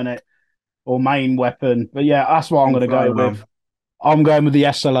weapon, weren't it? Or main weapon. But yeah, that's what I'm going to go with. I'm going with the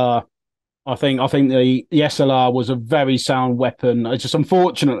SLR. I think the SLR was a very sound weapon. It's just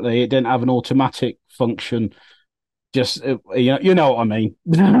unfortunately it didn't have an automatic function. Just you know what I mean.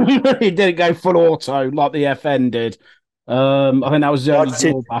 It didn't go full auto like the FN did. I think that was the only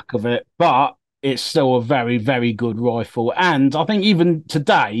drawback of it. But it's still a very, very good rifle. And I think even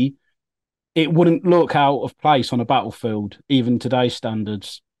today, it wouldn't look out of place on a battlefield, even today's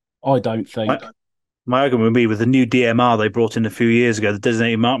standards. I don't think. My argument would be with the new DMR they brought in a few years ago, the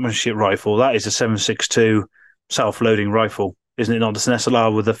designated marksmanship rifle, that is a 7.62 self-loading rifle, isn't it? Not just an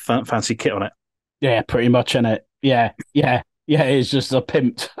SLR with a fancy kit on it. Yeah, pretty much, isn't it? Yeah. It's just a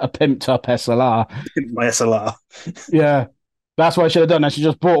pimped up SLR. My SLR. Yeah. That's what I should have done. I should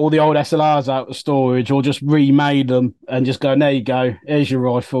just brought all the old SLRs out of storage or just remade them and just go, there you go. Here's your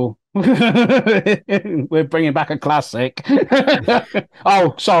rifle. We're bringing back a classic.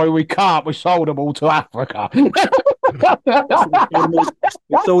 Oh, sorry, we can't. We sold them all to Africa. We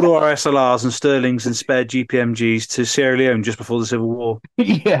sold all our SLRs and Sterlings and spare GPMGs to Sierra Leone just before the Civil War.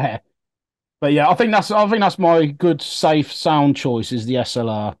 Yeah. But yeah, I think that's my good, safe, sound choice is the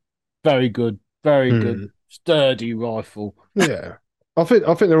SLR. Very good. Very good. Sturdy rifle. Yeah. I think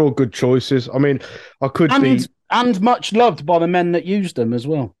they're all good choices. I mean, and much loved by the men that used them as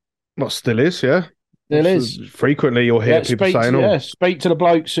well. Well, still is, yeah. Still is. Frequently you'll hear people saying, speak to the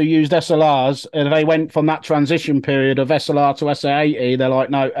blokes who used SLRs, and they went from that transition period of SLR to SA80. They're like,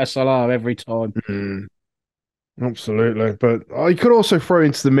 no, SLR every time. Mm, absolutely. But you could also throw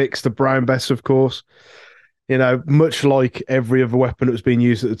into the mix the Brown Bess, of course. You know, much like every other weapon that was being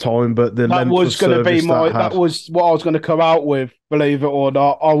used at the time, but that was going to be that was what I was going to come out with, believe it or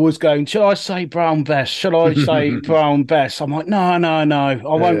not. I was going, should I say Brown Bess? Should I say Brown Bess? I'm like, no, I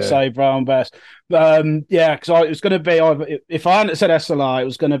won't say Brown Bess. Because it was going to be, if I hadn't said SLR, it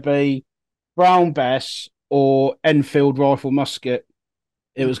was going to be Brown Bess or Enfield rifle musket.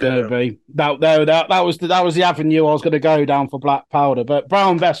 It was going to be that was the avenue I was going to go down for black powder. But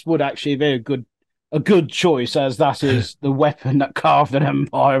Brown Bess would actually be a good choice, as that is the weapon that carved an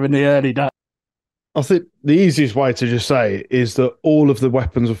empire in the early days. I think the easiest way to just say is that all of the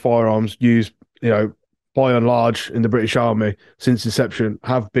weapons and firearms used, you know, by and large in the British Army since inception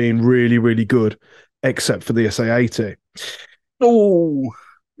have been really, really good, except for the SA-80. Oh,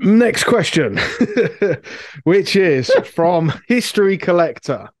 next question, which is from History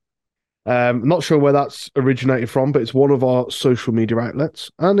Collector. Not sure where that's originated from, but it's one of our social media outlets,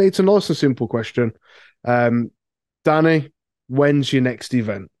 and it's a nice and simple question. Danny, when's your next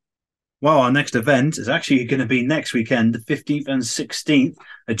event? Well, our next event is actually going to be next weekend, the 15th and 16th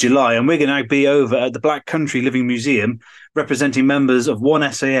of July, and we're going to be over at the Black Country Living Museum representing members of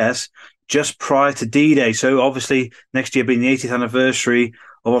 1 SAS just prior to D-Day. So obviously next year being the 80th anniversary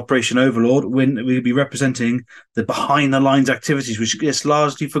of Operation Overlord, when we'll be representing the behind-the-lines activities, which gets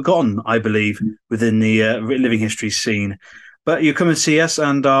largely forgotten, I believe, within the living history scene. But you come and see us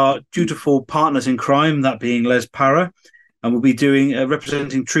and our dutiful partners in crime, that being Les Para, and we'll be doing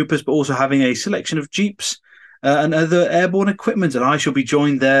representing troopers, but also having a selection of jeeps and other airborne equipment. And I shall be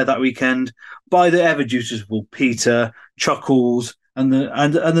joined there that weekend by the ever-dutiful Peter, Chuckles, and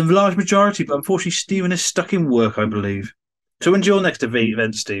the large majority. But unfortunately, Stephen is stuck in work, I believe. So when's your next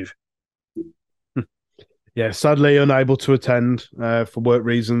event, Steve? Yeah, sadly unable to attend for work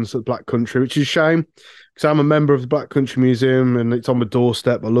reasons at Black Country, which is a shame because I'm a member of the Black Country Museum and it's on my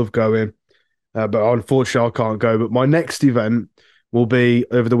doorstep. I love going, but unfortunately I can't go. But my next event will be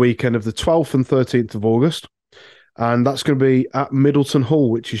over the weekend of the 12th and 13th of August, and that's going to be at Middleton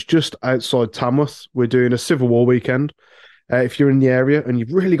Hall, which is just outside Tamworth. We're doing a Civil War weekend. If you're in the area and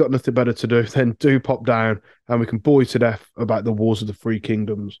you've really got nothing better to do, then do pop down and we can bore you to death about the Wars of the Three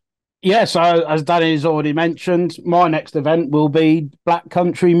Kingdoms. Yes, as Danny's already mentioned, my next event will be Black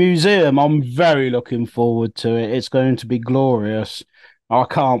Country Museum. I'm very looking forward to it. It's going to be glorious. I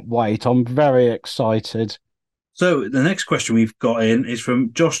can't wait. I'm very excited. So the next question we've got in is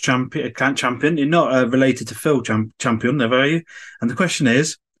from Josh Champion. You're not related to Phil Champion, never are you? And the question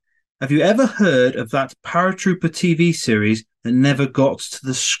is, have you ever heard of that Paratrooper TV series that never got to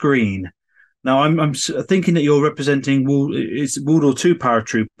the screen? Now, I'm thinking that you're representing World War II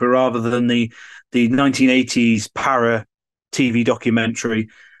Paratrooper rather than the 1980s Para TV documentary.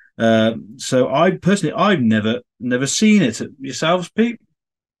 So I've never seen it. Yourselves, Pete?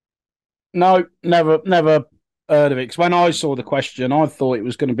 No, never heard of it. Because when I saw the question, I thought it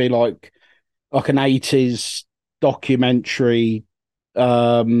was going to be like an 80s documentary.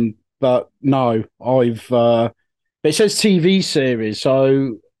 But no, it says TV series,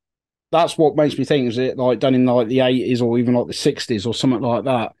 so that's what makes me think, is it like done in like the 80s or even like the 60s or something like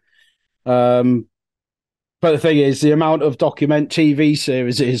that? But the thing is, the amount of TV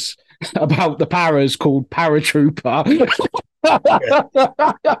series is about the paras called Paratrooper.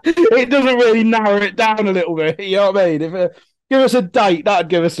 It doesn't really narrow it down a little bit, you know what I mean? If give us a date, that'd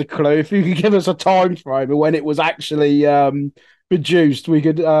give us a clue. If you could give us a time frame of when it was actually produced, we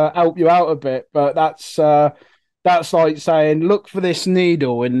could help you out a bit. But that's like saying, look for this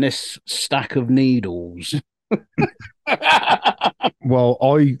needle in this stack of needles. Well,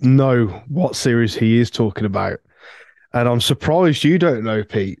 I know what series he is talking about, and I'm surprised you don't know,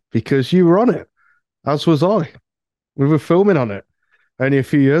 Pete, because you were on it, as was I. We were filming on it only a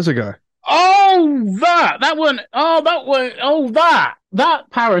few years ago. That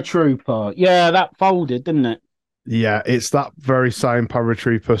Paratrooper. Yeah, that folded, didn't it? Yeah, it's that very same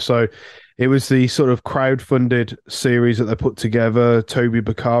Paratrooper. So it was the sort of crowd-funded series that they put together. Toby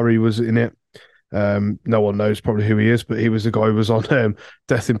Bakari was in it. No one knows probably who he is, but he was the guy who was on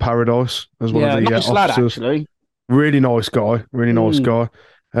Death in Paradise as one of the nice officers. lad, actually. Really nice guy. Really nice guy.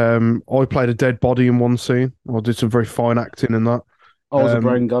 I played a dead body in one scene. I did some very fine acting in that. I was a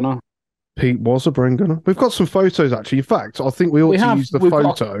brain gunner. Pete was a brain gunner. We've got some photos, actually. In fact, I think we ought to use the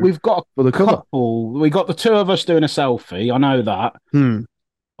photo. We've got for the couple. We got the two of us doing a selfie. I know that. I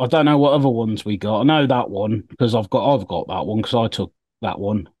don't know what other ones we got. I know that one because I've got that one because I took that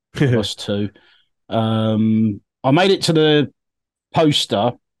one. of us two. I made it to the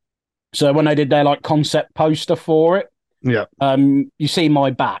poster. So when they did their like concept poster for it, you see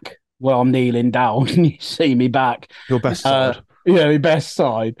my back where I'm kneeling down, and you see me back. Your best side. Yeah, my best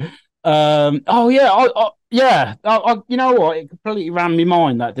side. Oh yeah, you know what? It completely ran my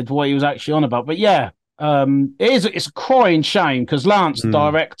mind that did what he was actually on about. But yeah, it's a crying shame because Lance, the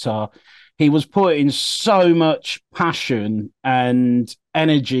director, he was putting so much passion and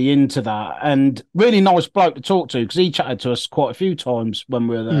energy into that, and really nice bloke to talk to because he chatted to us quite a few times when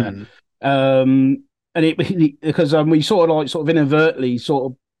we were there. And because we sort of inadvertently sort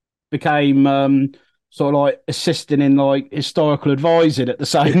of became sort of like assisting in like historical advising at the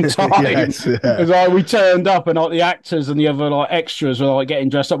same time. Yes, yeah. Because like we turned up and like the actors and the other like extras were like getting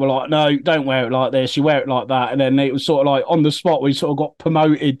dressed up. We're like, no, don't wear it like this. You wear it like that. And then it was sort of like on the spot. We sort of got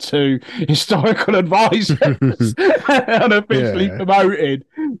promoted to historical advisors, unofficially promoted,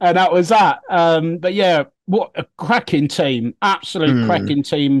 and that was that. But yeah, what a cracking team! Absolute cracking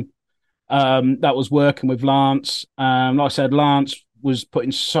team. That was working with Lance. Like I said, Lance was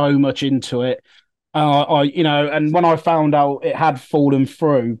putting so much into it. And when I found out it had fallen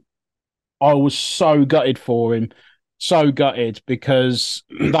through, I was so gutted for him, so gutted because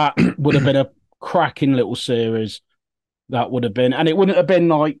that would have been a cracking little series. That would have been, and it wouldn't have been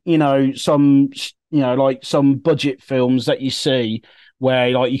like some budget films that you see where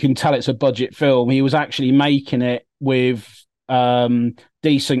like you can tell it's a budget film. He was actually making it with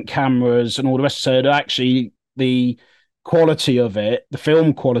decent cameras and all the rest. So actually the quality of it, the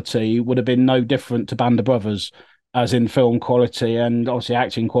film quality, would have been no different to Band of Brothers, as in film quality, and obviously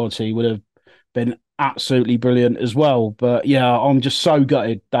acting quality would have been absolutely brilliant as well. But yeah, I'm just so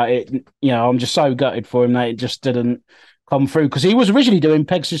gutted that I'm just so gutted for him that it just didn't come through because he was originally doing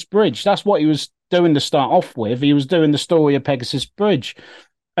Pegasus Bridge. That's what he was doing to start off with. He was doing the story of Pegasus Bridge,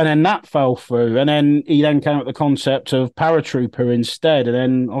 and then that fell through, and then he then came up with the concept of Paratrooper instead, and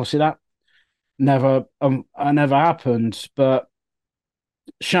then obviously that never happened. But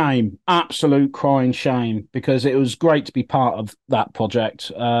shame, absolute crying shame, because it was great to be part of that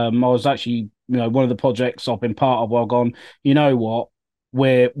project. I was actually, one of the projects I've been part of where I've gone, you know what,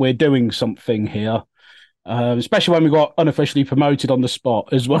 we're doing something here. Especially when we got unofficially promoted on the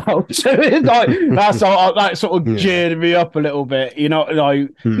spot as well. So it's like that sort of cheered me up a little bit,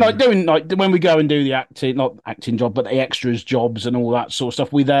 like doing like when we go and do the not acting job, but the extras jobs and all that sort of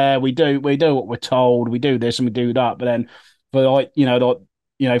stuff. We do what we're told. We do this and we do that. But then for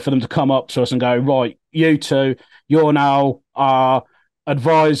for them to come up to us and go, right, you two, you're now our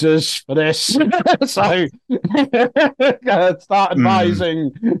advisors for this. So start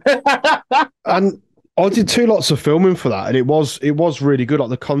advising. And I did 2 lots of filming for that, and it was really good. Like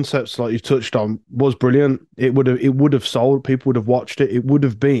the concepts, like you touched on, was brilliant. It would have sold. People would have watched it. It would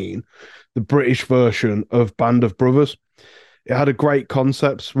have been the British version of Band of Brothers. It had a great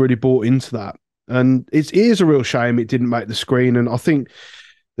concept, really bought into that, and it is a real shame it didn't make the screen. And I think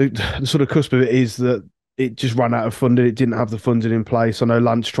the sort of cusp of it is that it just ran out of funding. It didn't have the funding in place. I know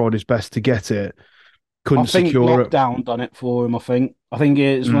Lance tried his best to get it. Couldn't secure it. Lockdown done it for him, I think. I think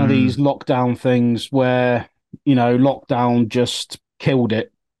it's one of these lockdown things where, lockdown just killed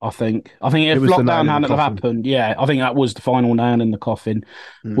it, I think. I think if lockdown hadn't have happened, I think that was the final nail in the coffin,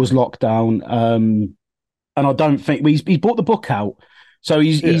 was lockdown. And I don't think... He bought the book out. So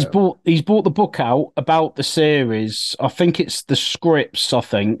he's bought the book out about the series. I think it's the scripts,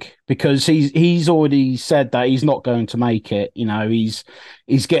 because he's already said that he's not going to make it.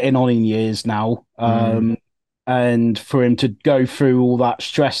 He's getting on in years now. And for him to go through all that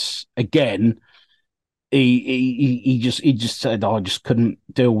stress again, he just said, I just couldn't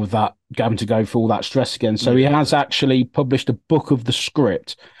deal with that, having to go through all that stress again. So he has actually published a book of the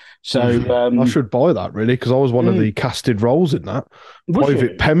script. So I should buy that, really, because I was one of the casted roles in that.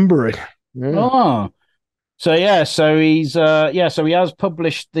 Private Pembury. Yeah. Oh, so he's so he has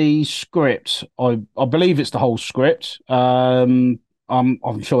published the script. I believe it's the whole script. I'm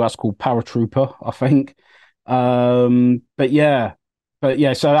sure that's called Paratrooper, I think. But yeah,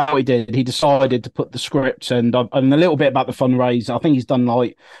 so how he did, he decided to put the script and a little bit about the fundraiser. I think he's done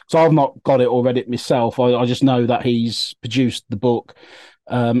so I've not got it or read it myself. I just know that he's produced the book.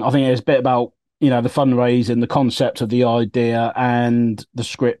 I think there's a bit about, the fundraising, the concept of the idea, and the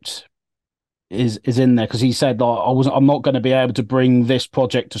script is in there, because he said, I'm not going to be able to bring this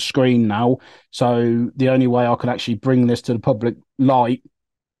project to screen now. So the only way I can actually bring this to the public light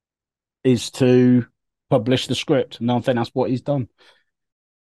is to publish the script. And I think that's what he's done.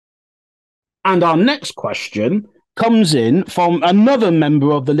 And our next question comes in from another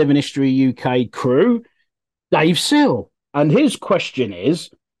member of the Living History UK crew, Dave Sill. And his question is,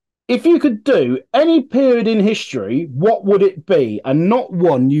 if you could do any period in history, what would it be? And not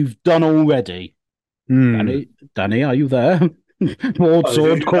one you've done already. Danny, are you there?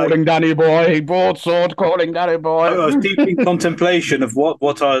 Broadsword calling Danny boy. Broadsword calling Danny boy. I was deep in contemplation of what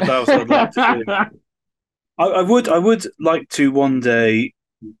else I'd like to do. I would like to one day,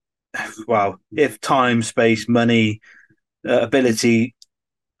 well, if time, space, money, ability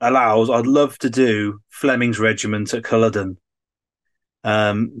allows, I'd love to do Fleming's Regiment at Culloden.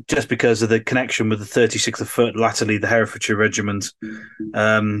 Just because of the connection with the 36th Foot, latterly the Herefordshire Regiment.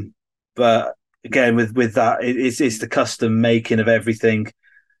 But again, with that, it's the custom making of everything,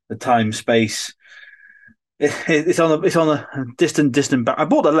 the time, space. It's on a distant back. I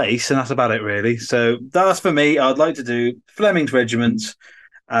bought the lace, and that's about it, really. So that's for me. I'd like to do Fleming's Regiment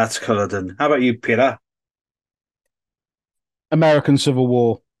at Culloden. How about you, Peter? American Civil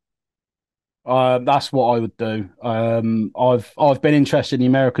War. That's what I would do. I've been interested in the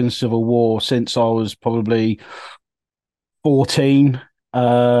American Civil War since I was probably 14,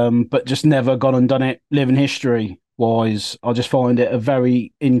 but just never gone and done it living history wise. I just find it a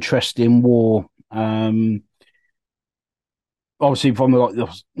very interesting war. Obviously,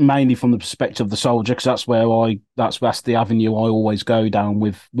 mainly from the perspective of the soldier, because that's the avenue I always go down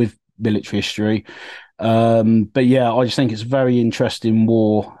with military history. But yeah, I just think it's a very interesting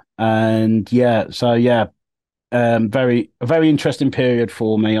war. And a very interesting period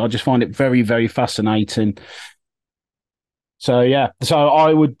for me. I just find it very, very fascinating. So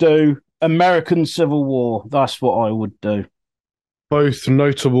I would do American Civil War. That's what I would do. Both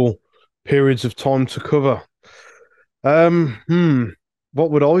notable periods of time to cover.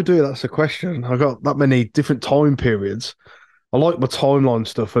 What would I do? That's a question. I got that many different time periods. I like my timeline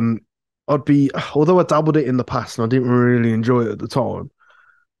stuff, and although I dabbled it in the past and I didn't really enjoy it at the time,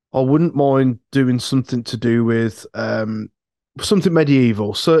 I wouldn't mind doing something to do with something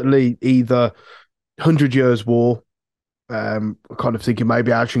medieval. Certainly either 100 Years' War, kind of thinking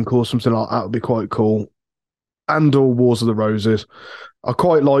maybe Agincourt, something like that would be quite cool, and/or Wars of the Roses. I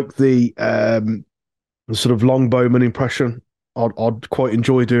quite like the sort of longbowman impression. I'd quite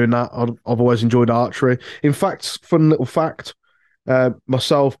enjoy doing that. I've always enjoyed archery. In fact, fun little fact,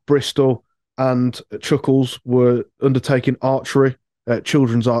 myself, Bristol, and Chuckles were undertaking archery,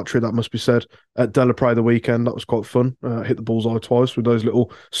 children's archery, that must be said, at Delaprey the weekend. That was quite fun. Hit the bullseye twice with those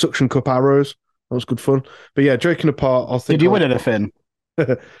little suction cup arrows. That was good fun. But yeah, joking apart, I think... Did you win anything?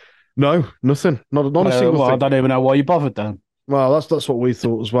 No, nothing. Not a single thing. I don't even know why you bothered then. Well, that's what we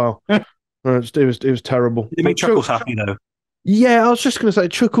thought as well. It was terrible. Did it make Chuckles happy, though? Yeah, I was just going to say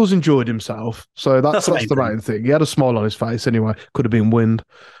Chuckles enjoyed himself, so that's the main thing. He had a smile on his face anyway. Could have been wind,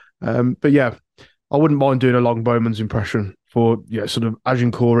 but yeah, I wouldn't mind doing a longbowman's impression for sort of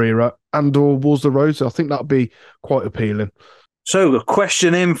Agincourt era and/or Wars of the Roses. I think that'd be quite appealing. So a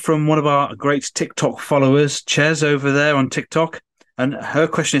question in from one of our great TikTok followers, Ches, over there on TikTok, and my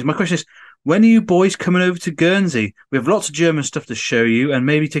question is, when are you boys coming over to Guernsey? We have lots of German stuff to show you, and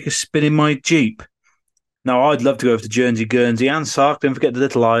maybe take a spin in my Jeep. Now, I'd love to go over to Guernsey and Sark. Don't forget the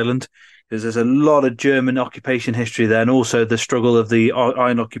little island, because there's a lot of German occupation history there, and also the struggle of the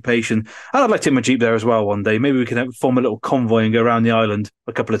Iron occupation. And I'd like to take my Jeep there as well one day. Maybe we can form a little convoy and go around the island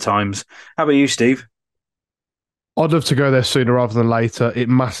a couple of times. How about you, Steve? I'd love to go there sooner rather than later. It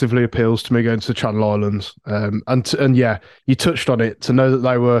massively appeals to me going to the Channel Islands. And yeah, you touched on it. To know that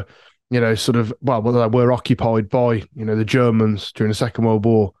they were, they were occupied by, the Germans during the Second World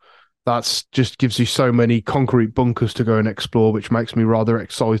War. That's just gives you so many concrete bunkers to go and explore, which makes me rather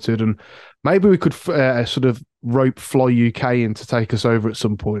excited. And maybe we could sort of rope Fly UK in to take us over at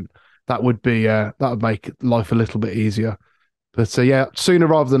some point. That would make life a little bit easier. But yeah, sooner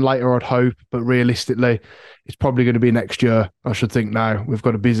rather than later, I'd hope. But realistically, it's probably going to be next year, I should think now. We've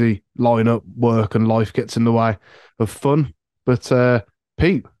got a busy lineup, work and life gets in the way of fun. But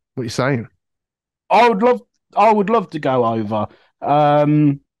Pete, what are you saying? I would love to go over.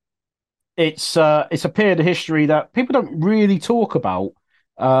 It's a period of history that people don't really talk about.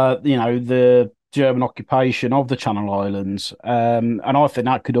 The German occupation of the Channel Islands, and I think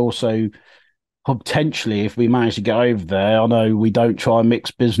that could also potentially, if we manage to get over there, I know we don't try and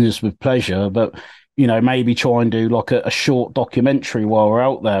mix business with pleasure, but maybe try and do like a short documentary while we're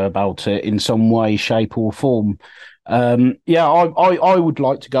out there about it in some way, shape, or form. I would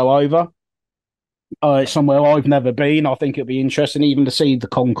like to go over. It's somewhere I've never been. I think it'd be interesting even to see the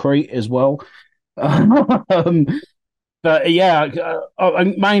concrete as well. But yeah,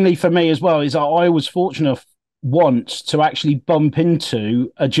 mainly for me as well is I was fortunate once to actually bump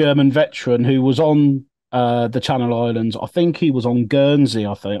into a German veteran who was on the Channel Islands. I think he was on Guernsey.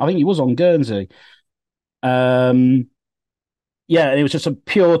 I think he was on Guernsey. Yeah, it was just a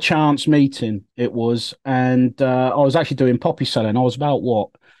pure chance meeting. It was, and I was actually doing poppy selling. I was about what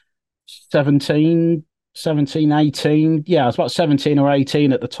 17, 17, 18. Yeah, I was about 17 or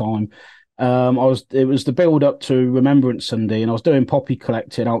 18 at the time. It was the build up to Remembrance Sunday, and I was doing poppy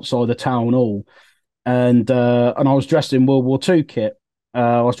collecting outside the town hall, and I was dressed in World War II kit.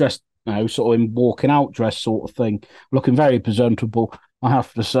 I was dressed, sort of in walking out dress sort of thing, looking very presentable, I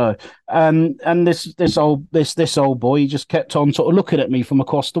have to say. And this old boy, he just kept on sort of looking at me from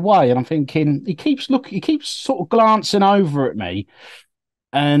across the way, and I'm thinking he keeps sort of glancing over at me,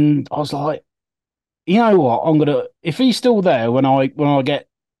 and I was like, you know what, if he's still there when I get.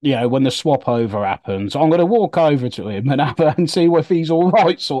 When the swap over happens, I'm going to walk over to him and see if he's all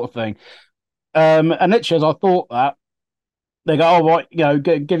right, sort of thing. And literally, as I thought that, they go, all right,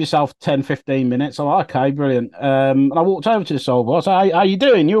 give yourself 10, 15 minutes. I'm like, okay, brilliant. And I walked over to this old boy. I said, how you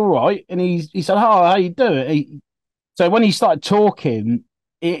doing? You all right? And he said, oh, how you doing? So when he started talking,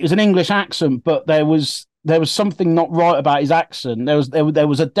 it was an English accent, but there was something not right about his accent. There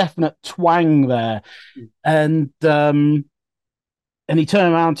was a definite twang there. And he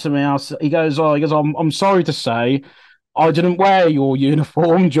turned around to me. He goes, I'm sorry to say, I didn't wear your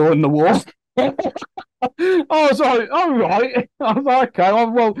uniform during the war. I was like, all right. I was like, okay.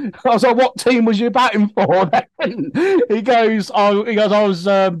 Well, I was like, what team was you batting for then? He goes, I was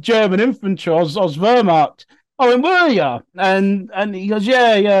German infantry. I was Wehrmacht. I went, were you? And he goes,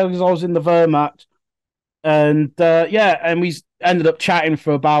 yeah, because I was in the Wehrmacht. And and we ended up chatting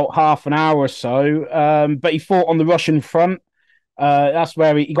for about half an hour or so. But he fought on the Russian front. That's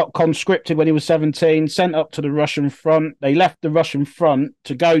where he got conscripted when he was 17, sent up to the Russian front. They left the Russian front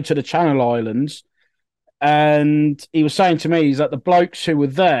to go to the Channel Islands. And he was saying to me that the blokes who were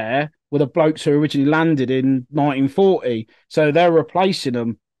there were the blokes who originally landed in 1940. So they're replacing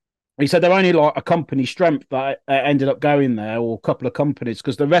them. He said they're only like a company strength that ended up going there, or a couple of companies,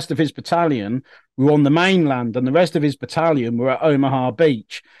 because the rest of his battalion were on the mainland and the rest of his battalion were at Omaha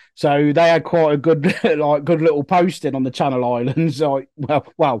Beach. So they had quite a good little posting on the Channel Islands.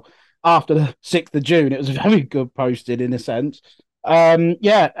 Well, after the 6th of June, it was a very good posting in a sense. And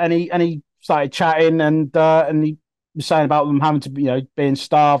he started chatting, and he was saying about them having to, being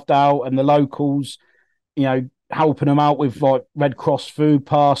starved out, and the locals, helping them out with like Red Cross food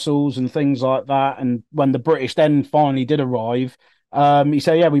parcels and things like that. And when the British then finally did arrive, he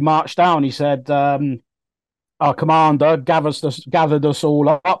said, yeah, we marched down. He said, our commander gathered us all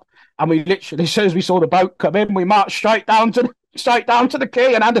up, and we literally, as soon as we saw the boat come in, we marched straight down to the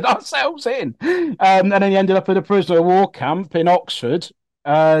quay and handed ourselves in. And then he ended up at a prisoner of war camp in Oxford,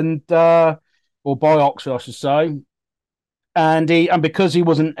 or by Oxford, I should say. And because he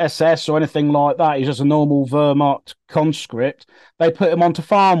wasn't SS or anything like that, he's just a normal Wehrmacht conscript, they put him onto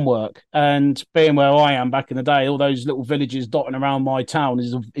farm work. And being where I am back in the day, all those little villages dotting around my town,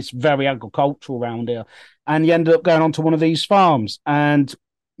 it's very agricultural around here. And he ended up going onto one of these farms and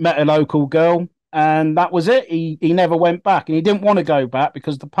met a local girl, and that was it. He never went back, and he didn't want to go back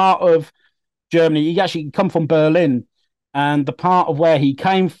because the part of Germany, he actually come from Berlin, and the part of where he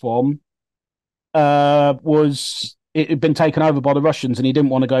came from it had been taken over by the Russians, and he didn't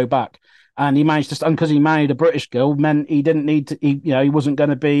want to go back. And he managed to, and because he married a British girl, meant he didn't need to. He wasn't going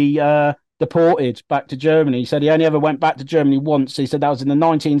to be deported back to Germany. He said he only ever went back to Germany once. He said that was in the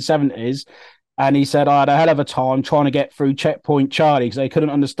 1970s, and he said I had a hell of a time trying to get through Checkpoint Charlie because they couldn't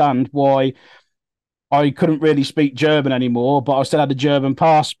understand why I couldn't really speak German anymore, but I still had a German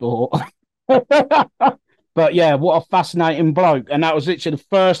passport. But yeah, what a fascinating bloke. And that was literally the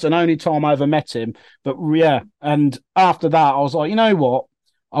first and only time I ever met him. But yeah, and after that, I was like, you know what?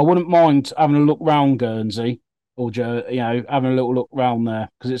 I wouldn't mind having a look round Guernsey, or having a little look round there,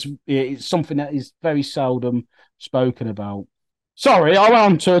 because it's something that is very seldom spoken about. Sorry, I went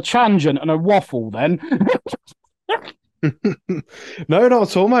on to a tangent and a waffle then. No, not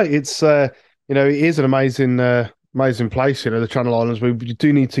at all, mate. It's it is an amazing place, the Channel Islands. We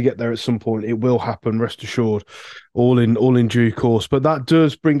do need to get there at some point. It will happen, rest assured, all in due course. But that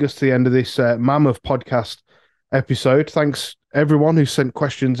does bring us to the end of this mammoth podcast episode. Thanks everyone who sent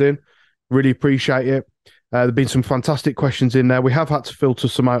questions in. Really appreciate it. There have been some fantastic questions in there. We have had to filter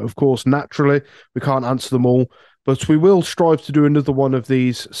some out, of course. Naturally, we can't answer them all, but we will strive to do another one of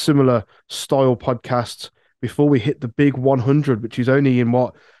these similar style podcasts before we hit the big 100, which is only in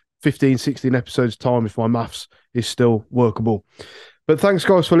 15, 16 episodes time, if my maths is still workable. But thanks,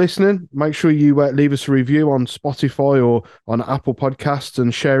 guys, for listening. Make sure you leave us a review on Spotify or on Apple Podcasts,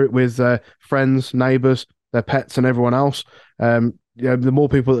 and share it with friends, neighbours, their pets, and everyone else. The more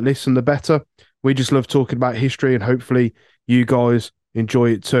people that listen, the better. We just love talking about history, and hopefully you guys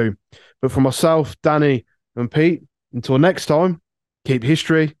enjoy it too. But for myself, Danny, and Pete, Until next time, keep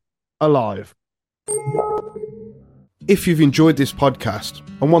history alive. If you've enjoyed this podcast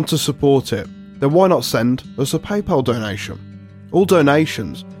and want to support it, then why not send us a PayPal donation? All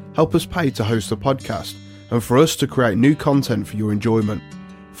donations help us pay to host the podcast and for us to create new content for your enjoyment.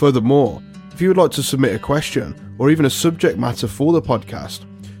 Furthermore, if you would like to submit a question or even a subject matter for the podcast,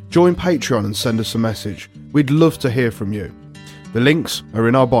 join Patreon and send us a message. We'd love to hear from you. The links are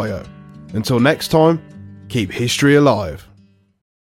in our bio. Until next time, keep history alive.